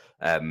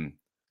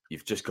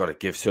you've just got to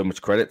give so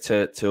much credit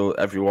to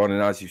everyone.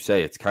 And as you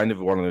say, it's kind of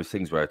one of those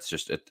things where it's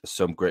just a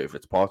sum great of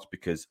its parts,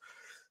 because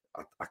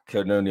I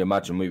can only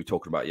imagine, we were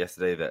talking about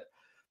yesterday, that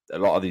a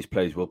lot of these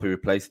players will be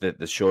replaced. That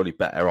there's surely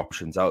better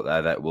options out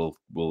there that will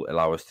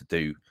allow us to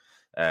do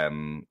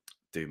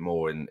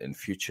more in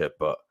future.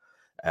 But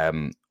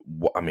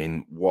what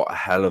a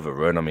hell of a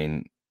run. I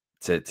mean,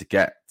 to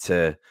get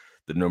to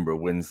the number of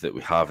wins that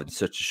we have in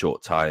such a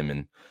short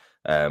time,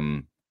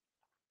 and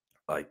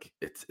like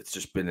it's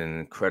just been an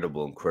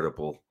incredible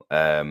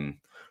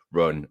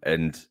run.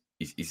 And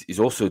he's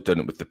also done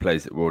it with the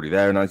players that were already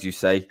there. And as you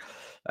say,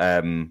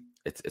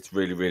 it's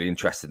really, really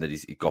interesting that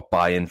he got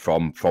buy-in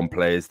from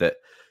players that,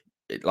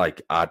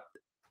 like,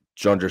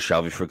 John Drew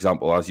Shelvey, for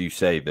example, as you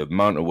say, the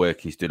amount of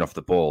work he's doing off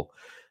the ball.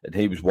 And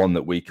he was one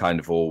that we kind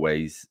of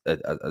always,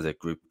 as a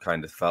group,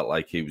 kind of felt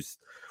like he was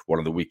one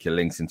of the weaker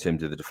links in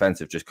terms of the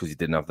defensive, just because he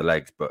didn't have the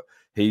legs. But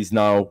he's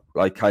now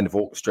like kind of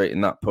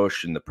orchestrating that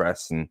push and the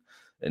press and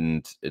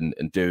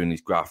doing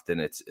his grafting.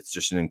 It's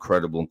just an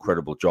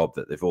incredible job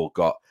that they've all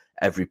got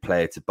every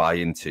player to buy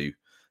into.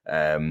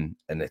 And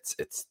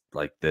it's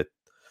like the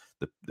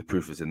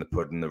proof is in the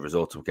pudding. The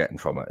results we're getting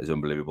from it is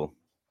unbelievable.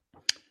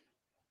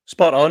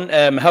 Spot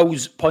on.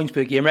 Howe's points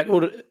per game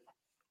record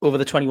over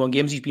the 21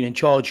 games he's been in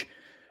charge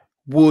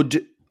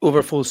would, over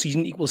a full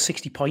season, equal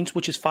 60 points,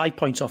 which is 5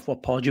 points off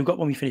what Pardew got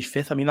when we finished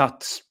 5th. I mean,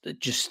 that's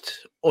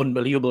just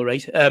unbelievable,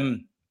 right?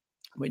 In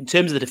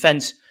terms of the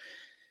defence,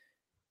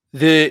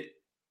 the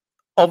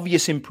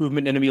obvious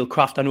improvement in Emil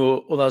Kraft, I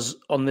know others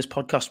on this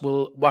podcast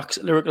will wax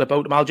lyrical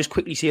about him. I'll just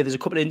quickly say there's a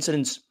couple of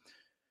incidents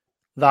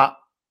that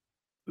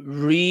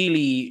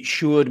really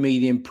showed me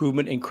the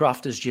improvement in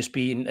Kraft has just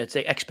been, it's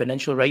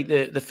exponential, right?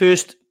 The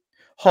first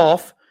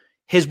half,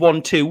 his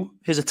 1-2,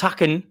 his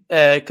attacking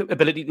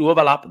ability to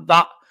overlap,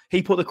 that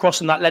He put the cross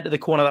and that led to the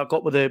corner that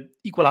got with the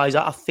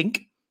equaliser, I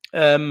think.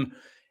 And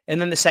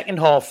then the second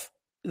half,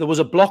 there was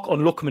a block on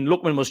Lookman.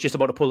 Lookman was just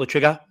about to pull the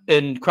trigger,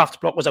 and Kraft's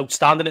block was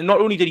outstanding. And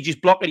not only did he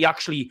just block it, he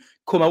actually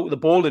come out with the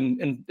ball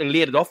and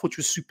laid it off, which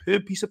was a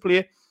superb piece of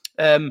play.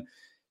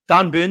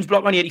 Dan Burns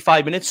blocked on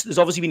 85 minutes. There's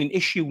obviously been an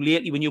issue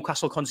lately when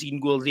Newcastle conceding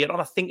goals late on.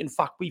 I think, in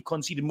fact, we've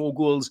conceded more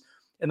goals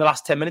in the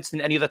last 10 minutes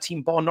than any other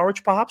team, bar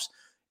Norwich, perhaps.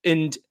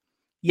 And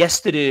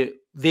yesterday,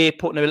 they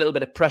putting a little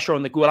bit of pressure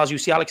on the goal. As you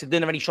see, Alex, they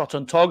didn't have any shots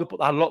on target, but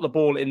they had a lot of the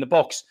ball in the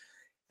box.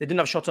 They didn't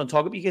have shots on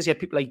target because you had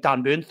people like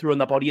Dan Burns throwing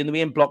their body in the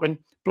way and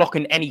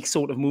blocking any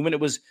sort of movement.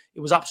 It was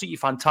absolutely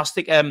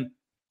fantastic. And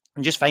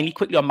just finally,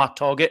 quickly on Matt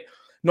Targett,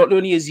 not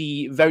only is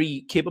he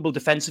very capable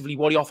defensively,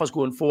 what he offers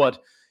going forward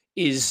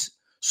is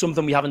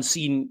something we haven't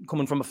seen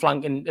coming from a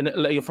flank and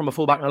from a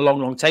fullback in a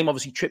long, long time.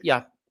 Obviously,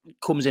 Trippier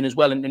comes in as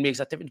well and makes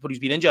that difference, but he's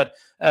been injured.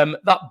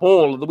 That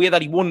ball, the way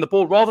that he won the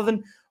ball, rather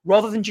than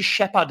just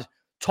shepherd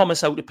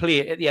Thomas out to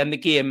play at the end of the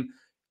game,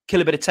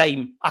 kill a bit of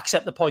time,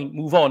 accept the point,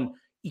 move on.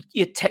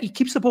 He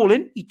keeps the ball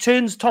in, he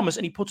turns Thomas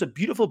and he puts a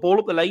beautiful ball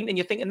up the line. And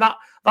you're thinking that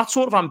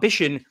sort of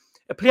ambition,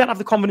 a player to have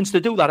the confidence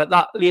to do that at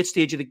that late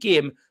stage of the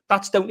game,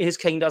 that's down to his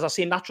kind, as I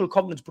say, natural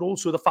confidence, but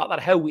also the fact that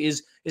Howe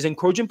is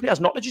encouraging players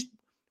not to just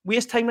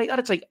waste time like that.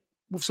 It's like,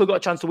 we've still got a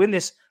chance to win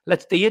this,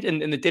 let's do it.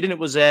 And they did, and it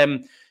was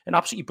an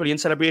absolutely brilliant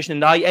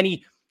celebration. And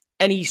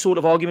any sort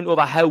of argument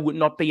over Howe would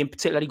not be in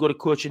particularly good at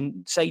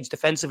coaching sides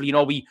defensively. You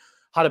know, we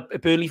had a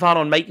Burnley fan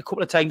on mic a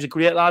couple of times, a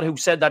great lad, who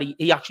said that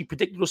he actually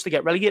predicted us to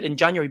get relegated in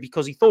January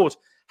because he thought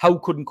Howe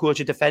couldn't coach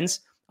a defence.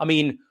 I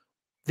mean,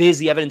 there's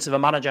the evidence of a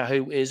manager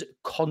who is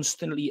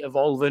constantly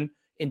evolving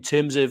in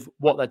terms of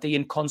what they're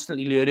doing,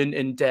 constantly learning.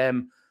 And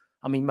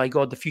I mean, my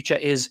God, the future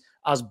is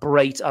as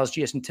bright as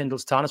Jason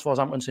Tindall's tan, as far as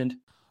I'm concerned.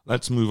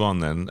 Let's move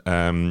on then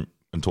and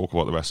talk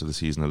about the rest of the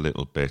season a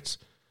little bit.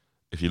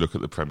 If you look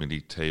at the Premier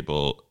League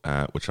table,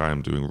 which I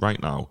am doing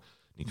right now,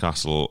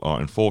 Newcastle are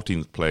in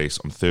 14th place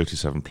on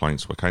 37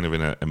 points. We're kind of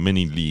in a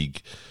mini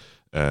league.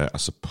 I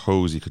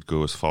suppose you could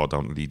go as far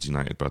down to Leeds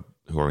United, but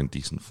who are in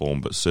decent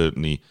form. But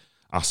certainly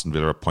Aston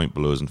Villa a point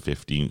below us in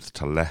 15th,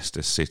 to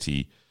Leicester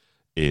City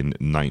in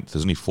 9th.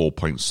 There's only 4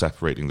 points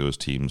separating those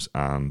teams,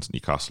 and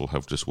Newcastle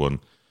have just won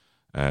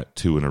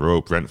 2 in a row.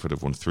 Brentford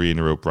have won 3 in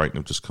a row. Brighton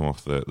have just come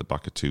off the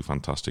back of 2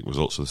 fantastic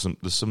results. So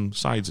there's some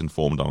sides in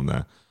form down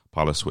there.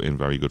 Palace were in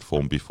very good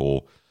form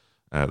before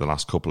the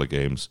last couple of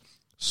games.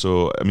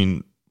 So, I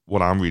mean,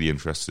 what I'm really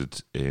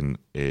interested in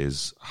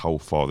is how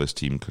far this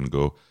team can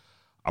go.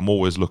 I'm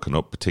always looking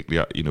up,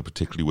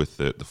 particularly with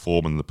the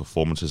form and the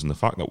performances and the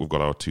fact that we've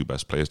got our 2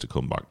 best players to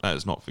come back.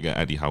 Let's not forget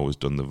Eddie Howe has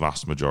done the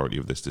vast majority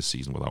of this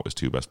season without his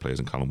 2 best players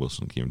in Callum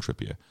Wilson and Kieran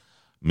Trippier.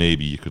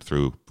 Maybe you could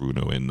throw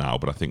Bruno in now,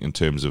 but I think in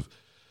terms of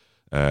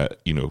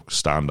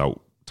standout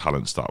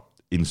talents that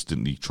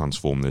instantly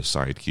transform this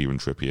side, Kieran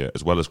Trippier,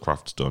 as well as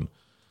Kraft's done,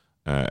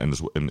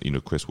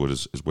 and Chris Wood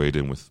has weighed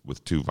in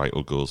with 2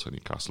 vital goals for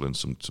Newcastle and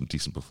some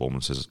decent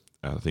performances.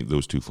 I think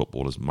those 2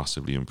 footballers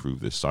massively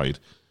improved this side.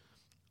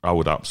 I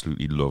would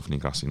absolutely love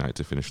Newcastle United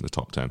to finish in the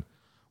top 10.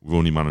 We've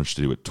only managed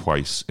to do it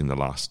twice in the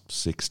last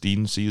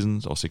 16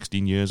 seasons or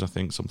 16 years, I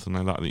think, something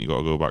like that. I think you've got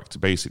to go back to,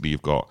 basically,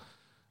 you've got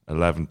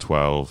 11,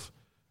 12,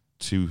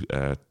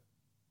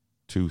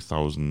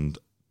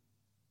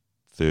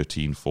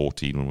 2013,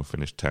 14 when we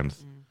finished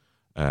 10th.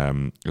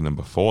 And then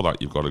before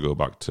that, you've got to go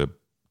back to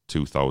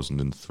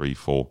 2003,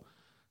 4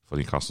 for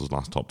Newcastle's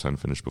last top 10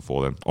 finish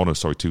before then. Oh no,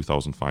 sorry,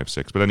 2005,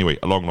 6. But anyway,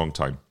 a long, long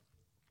time.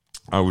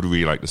 I would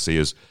really like to see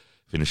us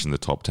finish in the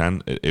top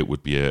 10. It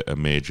would be a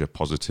major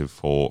positive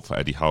for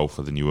Eddie Howe,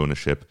 for the new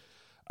ownership,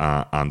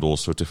 and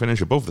also to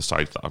finish above the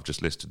sides that I've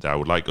just listed there. I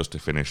would like us to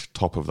finish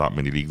top of that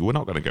mini league. We're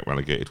not going to get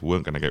relegated. We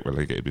weren't going to get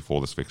relegated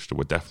before this fixture.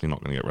 We're definitely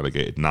not going to get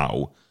relegated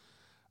now.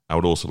 I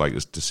would also like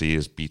us to see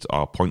us beat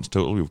our points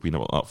total. We've been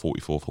about that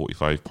 44,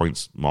 45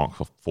 points mark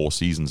for 4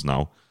 seasons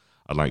now.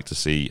 I'd like to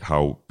see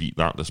Howe beat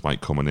that, despite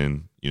coming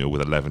in,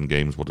 with 11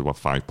 games. What about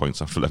 5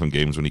 points after 11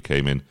 games when he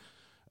came in?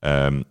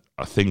 I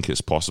think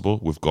it's possible.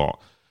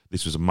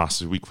 This was a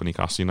massive week for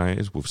Newcastle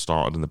United. We've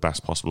started in the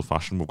best possible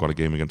fashion. We've got a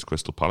game against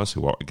Crystal Palace,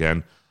 who are,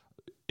 again,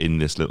 in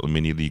this little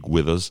mini league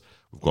with us.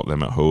 We've got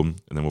them at home,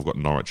 and then we've got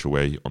Norwich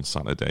away on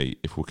Saturday.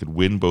 If we could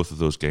win both of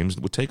those games,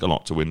 it would take a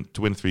lot to win.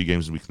 To win 3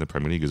 games a week in the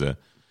Premier League is a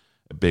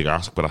big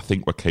ask, but I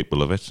think we're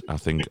capable of it. I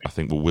think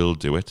we will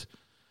do it.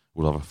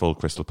 We'll have a full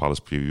Crystal Palace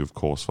preview, of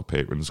course, for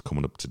patrons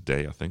coming up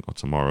today, I think, or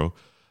tomorrow.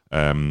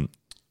 I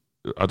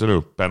don't know,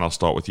 Ben, I'll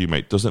start with you,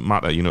 mate. Does it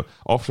matter?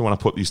 Often when I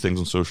put these things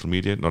on social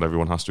media, not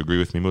everyone has to agree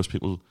with me. Most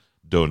people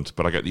don't,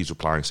 but I get these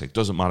replies saying,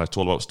 doesn't matter, it's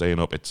all about staying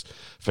up. It's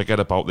forget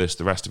about this,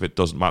 the rest of it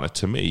doesn't matter.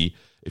 To me,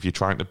 if you're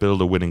trying to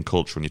build a winning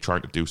culture and you're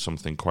trying to do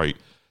something quite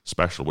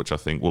special, which I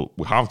think,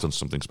 we have done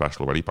something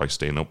special already by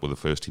staying up with the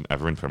first team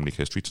ever in Premier League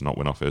history to not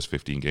win our first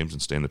 15 games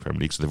and stay in the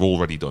Premier League. So they've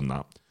already done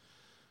that.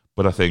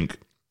 But I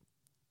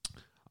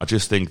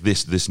just think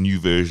this new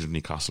version of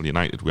Newcastle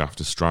United, we have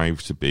to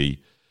strive to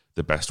be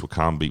the best we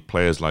can be.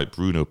 Players like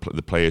Bruno,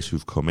 the players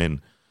who've come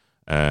in,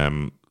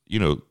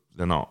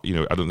 they're not.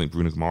 I don't think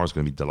Bruno Kamara is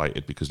going to be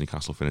delighted because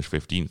Newcastle finished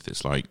 15th.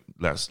 It's like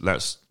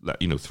let's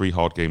 3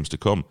 hard games to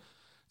come.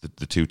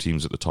 The two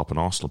teams at the top and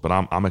Arsenal, but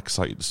I'm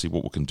excited to see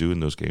what we can do in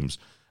those games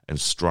and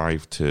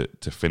strive to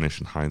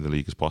finish as high in the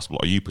league as possible.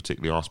 Are you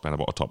particularly asked, Ben,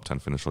 about a top 10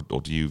 finish,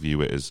 or do you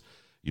view it as,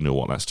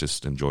 let's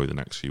just enjoy the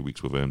next few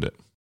weeks, we've earned it?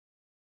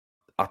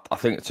 I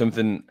think it's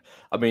something.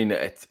 I mean,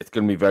 it's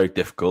going to be very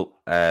difficult,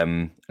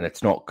 and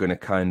it's not going to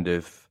kind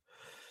of.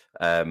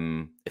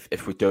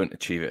 If we don't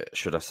achieve it,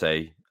 should I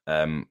say,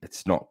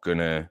 it's not going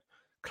to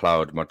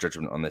cloud my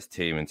judgment on this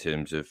team in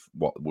terms of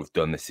what we've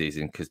done this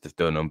season, because they've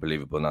done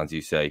unbelievable. And as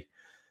you say,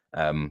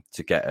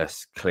 to get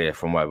us clear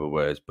from where we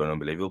were has been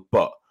unbelievable.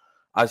 But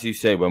as you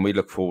say, when we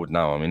look forward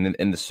now, I mean,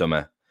 in the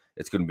summer,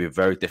 it's going to be a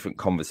very different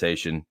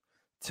conversation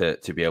to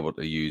be able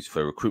to use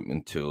for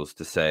recruitment tools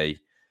to say,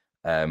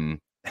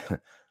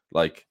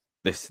 like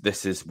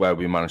this is where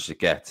we managed to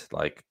get,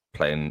 like,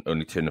 playing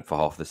only turning up for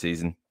half the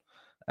season,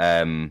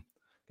 and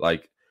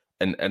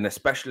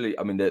especially,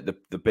 I mean,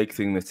 the big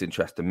thing that's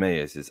interesting me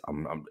is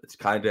it's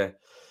kind of,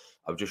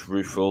 I'm just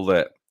rueful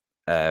that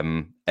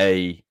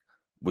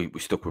we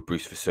stuck with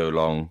Bruce for so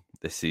long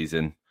this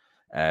season.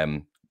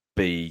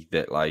 B,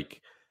 that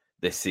like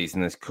this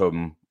season has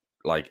come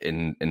like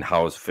in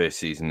Howe's first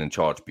season in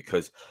charge,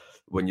 because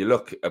when you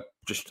look at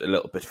just a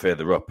little bit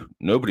further up,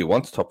 nobody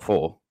wants top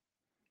 4.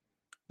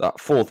 That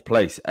 4th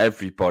place,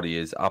 everybody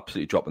is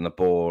absolutely dropping the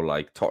ball,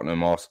 like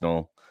Tottenham,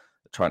 Arsenal,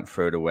 trying to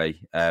throw it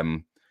away.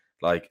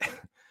 Like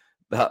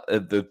that,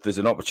 there's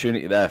an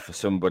opportunity there for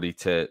somebody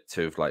to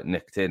have like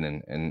nicked in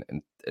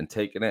and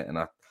taken it. And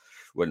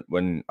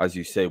when as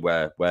you say,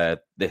 where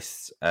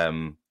this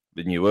the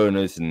new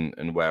owners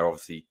and where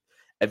obviously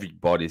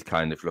everybody's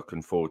kind of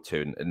looking forward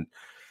to, and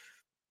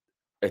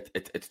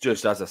it's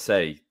just, as I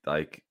say,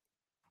 like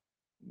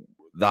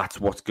that's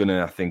what's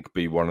gonna, I think,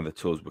 be one of the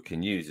tools we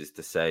can use, is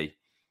to say,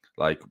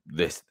 like,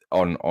 this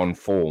on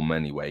form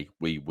anyway,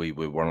 we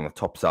were one of the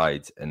top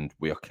sides and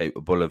we are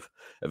capable of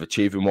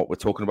achieving what we're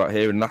talking about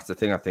here. And that's the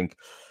thing, I think,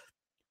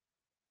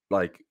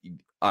 like,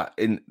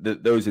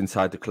 those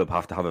inside the club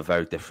have to have a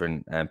very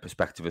different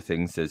perspective of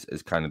things as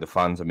kind of the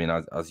fans. I mean,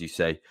 as you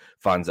say,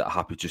 fans that are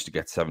happy just to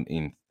get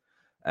 17th,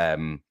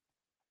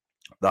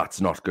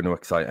 that's not going to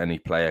excite any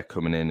player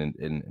coming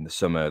in the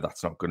summer.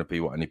 That's not going to be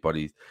what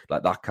anybody,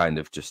 like, that kind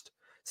of just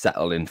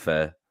settle in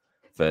for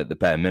the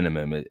bare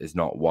minimum is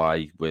not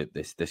why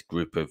this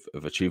group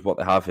have achieved what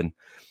they have. And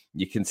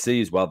you can see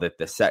as well that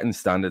they're setting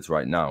standards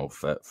right now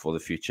for the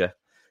future.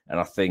 And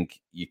I think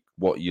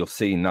what you'll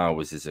see now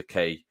is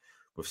okay,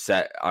 we've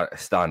set a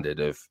standard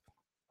of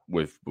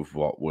we've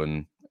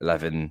won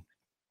 11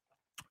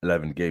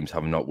 games,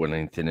 having not won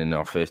anything in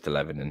our first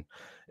 11,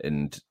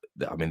 and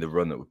I mean, the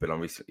run that we've been on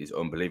recently is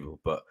unbelievable.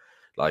 But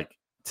like,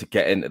 to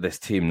get into this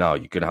team now,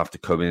 you're going to have to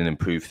come in and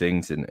improve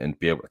things and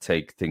be able to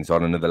take things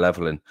on another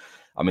level. And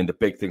I mean, the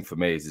big thing for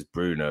me is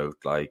Bruno.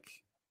 Like,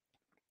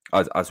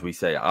 as we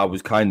say, I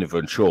was kind of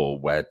unsure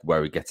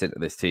where he gets into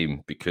this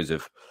team because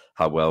of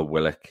how well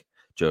Willock,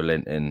 Joe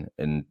Linton,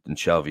 and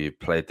Shelvey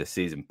played this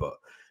season. But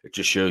it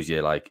just shows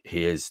you, like,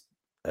 he is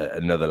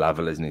another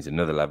level, isn't he? He's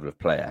another level of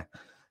player.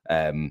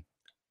 And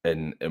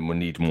we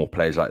need more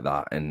players like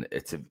that. And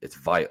it's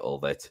vital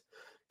that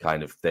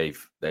kind of they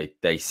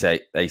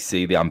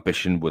see the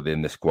ambition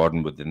within the squad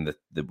and within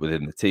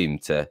the team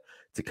to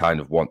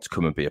kind of want to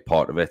come and be a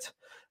part of it.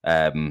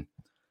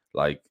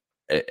 Like,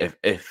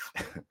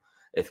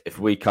 if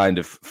we kind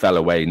of fell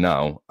away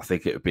now, I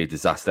think it would be a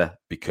disaster,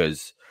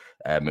 because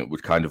it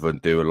would kind of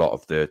undo a lot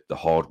of the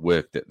hard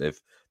work that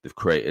they've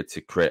created to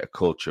create a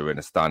culture and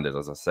a standard,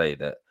 as I say,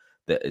 that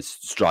is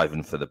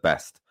striving for the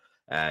best.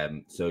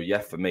 So yeah,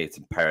 for me, it's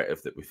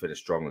imperative that we finish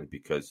strongly,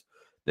 because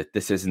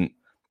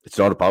it's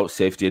not about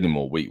safety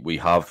anymore. We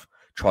have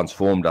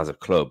transformed as a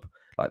club.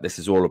 Like, this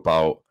is all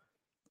about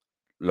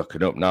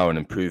looking up now and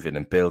improving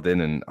and building.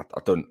 And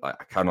I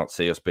cannot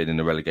see us being in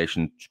the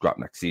relegation scrap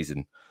next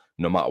season,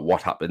 no matter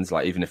what happens.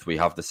 Like, even if we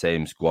have the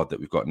same squad that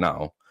we've got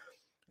now,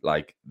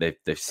 like, they've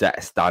set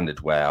a standard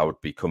where I would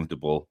be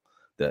comfortable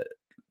that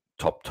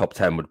top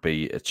 10 would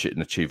be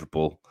an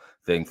achievable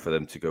thing for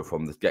them to go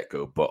from the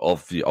get-go. But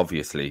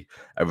obviously,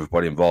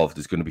 everybody involved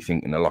is going to be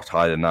thinking a lot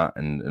higher than that.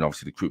 And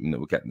obviously, the recruitment that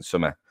we'll get in the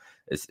summer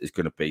is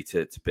going to be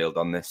to build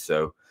on this.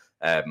 So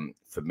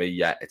for me,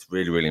 yeah, it's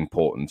really, really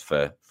important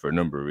for a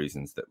number of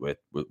reasons that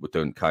we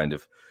don't kind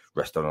of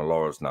rest on our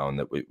laurels now, and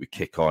that we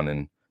kick on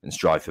and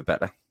strive for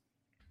better.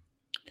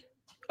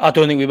 I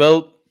don't think we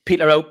will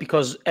peter out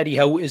because Eddie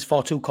Howe is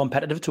far too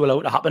competitive to allow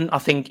it to happen. I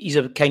think he's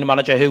a kind of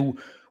manager who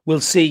will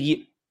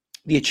see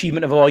the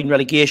achievement of avoiding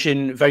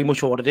relegation very much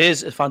for what it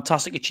is. A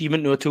fantastic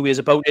achievement, no two ways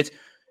about it.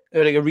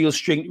 Like a real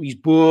string to his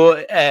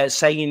bow,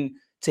 saying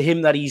to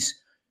him that he's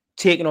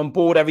taken on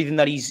board everything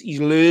that he's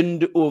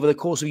learned over the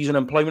course of his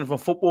unemployment from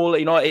football.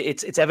 You know,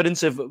 it's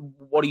evidence of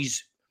what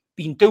he's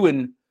been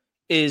doing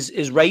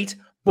is right.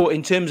 But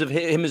in terms of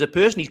him as a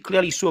person, he's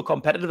clearly so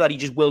competitive that he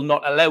just will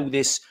not allow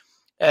this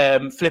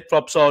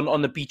flip-flops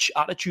on the beach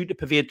attitude to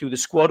pervade through the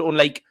squad,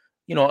 unlike,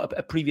 you know,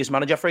 a previous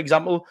manager, for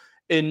example.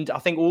 And I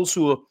think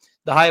also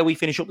the higher we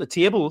finish up the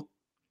table,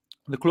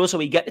 the closer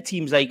we get to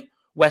teams like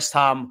West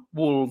Ham,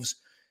 Wolves,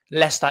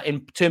 Leicester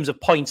in terms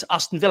of points,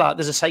 Aston Villa,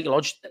 there's a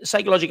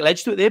psychological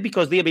edge to it there,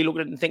 because they'll be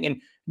looking at it and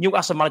thinking,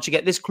 Newcastle managed to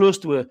get this close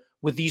to her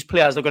with these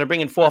players. They're going to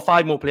bring in 4 or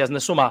 5 more players in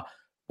the summer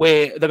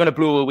where they're going to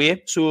blow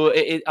away. So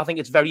I think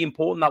it's very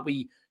important that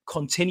we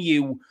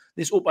continue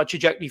this upward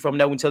trajectory from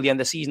now until the end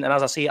of the season. And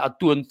as I say, I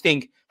don't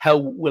think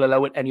hell will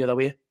allow it any other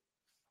way.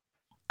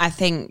 I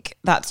think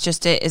that's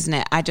just it, isn't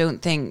it? I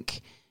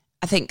think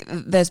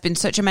there's been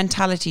such a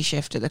mentality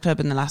shift at the club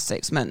in the last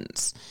 6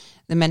 months.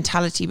 The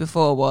mentality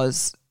before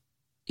was,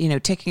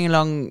 ticking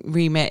along,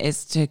 remit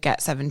is to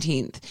get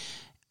 17th.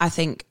 I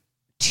think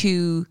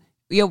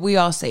we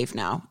are safe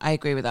now. I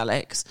agree with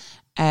Alex.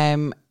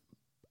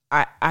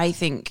 I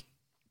think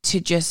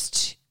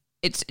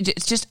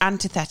it's just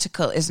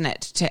antithetical, isn't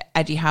it, to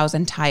Eddie Howe's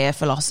entire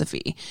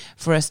philosophy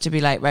for us to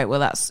be like, right, well,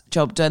 that's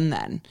job done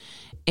then.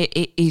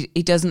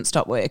 He doesn't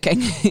stop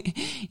working.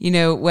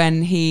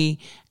 When he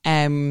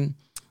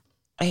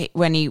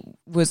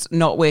was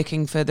not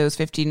working for those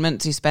 15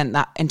 months, he spent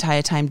that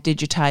entire time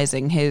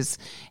digitizing his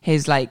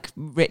like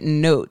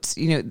written notes.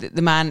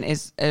 The man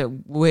is a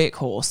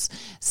workhorse.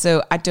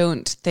 So I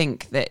don't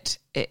think that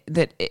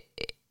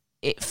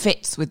it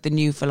fits with the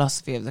new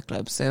philosophy of the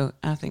club. So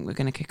I think we're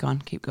going to keep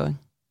going.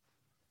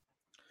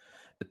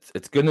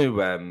 It's going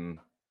to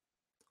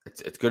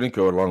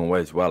go a long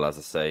way as well. As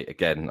I say,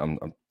 again, I'm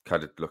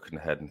kind of looking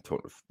ahead and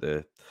talking of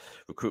the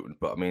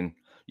recruitment. But I mean,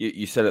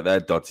 you said it there,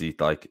 Dodgy.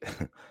 Like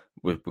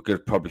we're going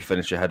to probably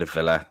finish ahead of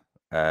Villa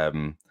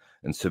and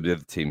some of the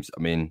other teams.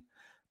 I mean,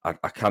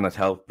 I cannot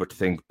help but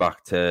think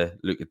back to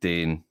Luca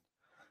Dean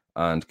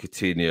and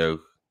Coutinho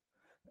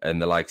and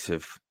the likes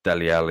of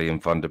Dele Alli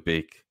and Van der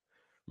Beek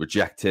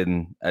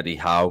rejecting Eddie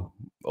Howe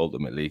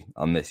ultimately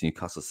on this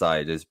Newcastle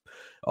side is,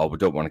 we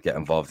don't want to get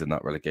involved in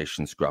that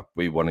relegation scrap.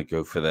 We want to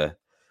go for the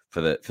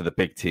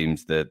big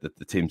teams, the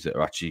teams that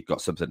are actually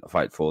got something to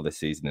fight for this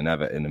season in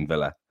Everton and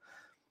Villa.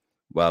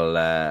 Well,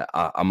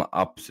 I'm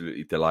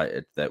absolutely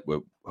delighted that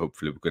we're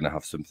going to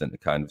have something to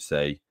kind of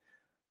say,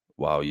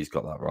 wow, you've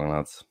got that wrong,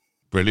 lads.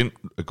 Brilliant.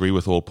 Agree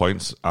with all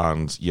points.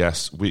 And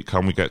yes,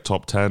 can we get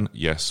top 10?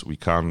 Yes, we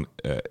can.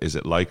 Is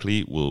it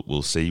likely?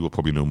 We'll see. We'll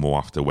probably know more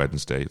after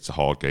Wednesday. It's a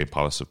hard game.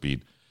 Palace have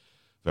been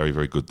very,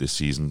 very good this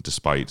season,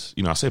 despite,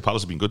 I say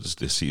Palace have been good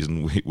this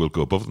season. We'll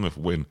go above them if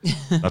we win.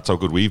 That's how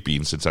good we've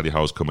been since Eddie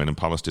Howe's come in, and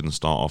Palace didn't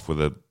start off with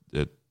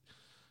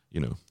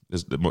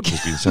there's much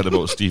has been said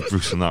about Steve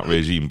Bruce and that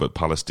regime, but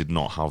Palace did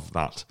not have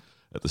that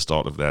at the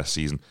start of their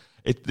season.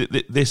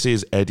 This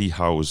is Eddie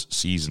Howe's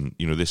season.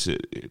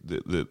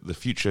 The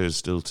future is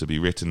still to be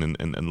written,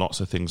 and lots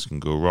of things can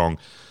go wrong.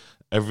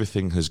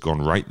 Everything has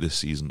gone right this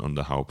season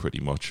under Howe, pretty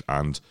much.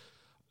 And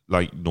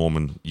like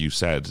Norman, you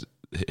said,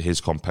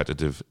 his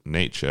competitive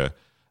nature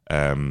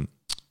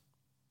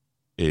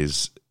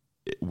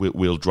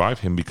will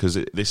drive him, because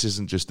this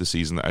isn't just the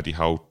season that Eddie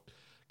Howe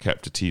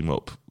kept a team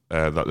up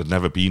that had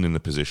never been in the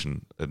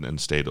position and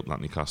stayed up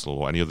that Newcastle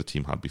or any other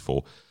team had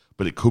before.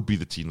 But it could be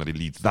the team that he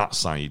leads that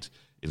side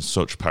in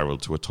such peril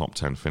to a top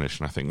 10 finish.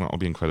 And I think that'll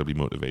be incredibly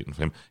motivating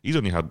for him. He's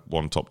only had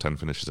one top 10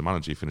 finish as a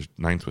manager. He finished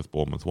 9th with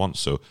Bournemouth once.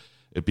 So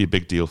it'd be a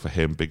big deal for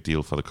him, big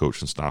deal for the coach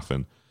and staff.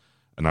 And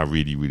I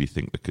really, really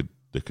think they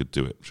could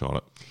do it,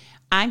 Charlotte.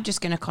 I'm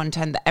just going to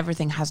contend that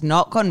everything has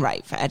not gone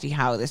right for Eddie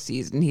Howe this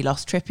season. He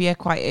lost Trippier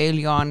quite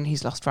early on.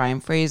 He's lost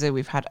Ryan Fraser.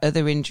 We've had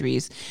other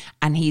injuries,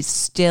 and he's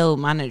still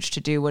managed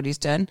to do what he's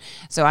done.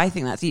 So I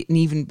think that's an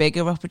even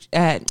bigger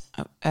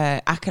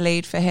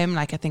accolade for him.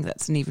 Like, I think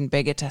that's an even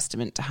bigger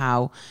testament to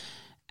how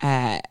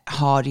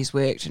hard he's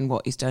worked and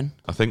what he's done.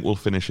 I think we'll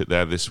finish it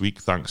there this week.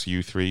 Thanks,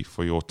 you three,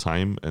 for your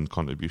time and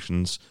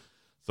contributions.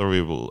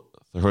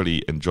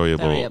 Thoroughly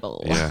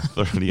enjoyable. Yeah,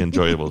 thoroughly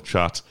enjoyable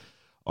chat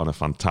on a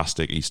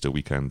fantastic Easter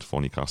weekend for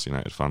Newcastle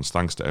United fans.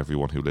 Thanks to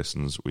everyone who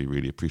listens. We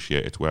really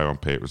appreciate it. We're on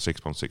Patreon,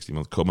 £6.60 a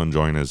month. Come and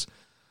join us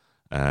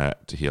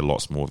to hear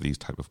lots more of these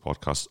type of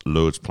podcasts.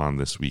 Loads planned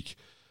this week,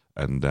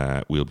 and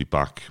we'll be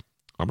back.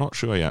 I'm not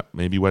sure yet.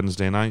 Maybe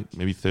Wednesday night,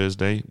 maybe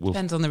Thursday.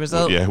 Depends on the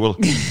result.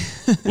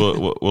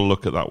 We'll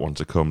look at that one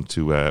to come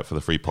to for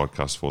the free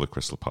podcast for the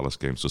Crystal Palace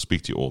game. So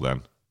speak to you all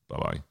then.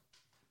 Bye-bye.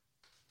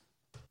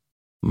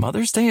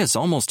 Mother's Day is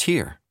almost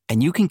here,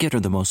 and you can get her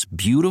the most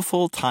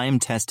beautiful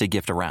time-tested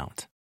gift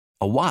around.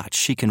 A watch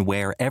she can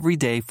wear every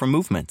day from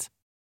Movement.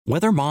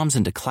 Whether mom's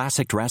into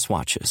classic dress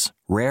watches,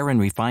 rare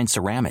and refined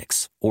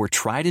ceramics, or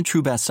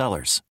tried-and-true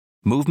bestsellers,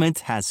 Movement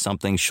has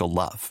something she'll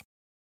love.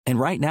 And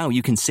right now,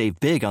 you can save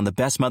big on the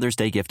best Mother's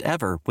Day gift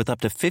ever with up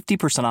to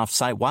 50% off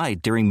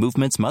site-wide during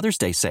Movement's Mother's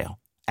Day sale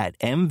at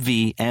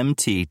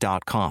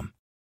MVMT.com.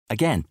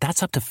 Again,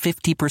 that's up to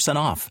 50%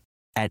 off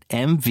at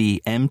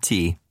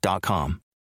MVMT.com.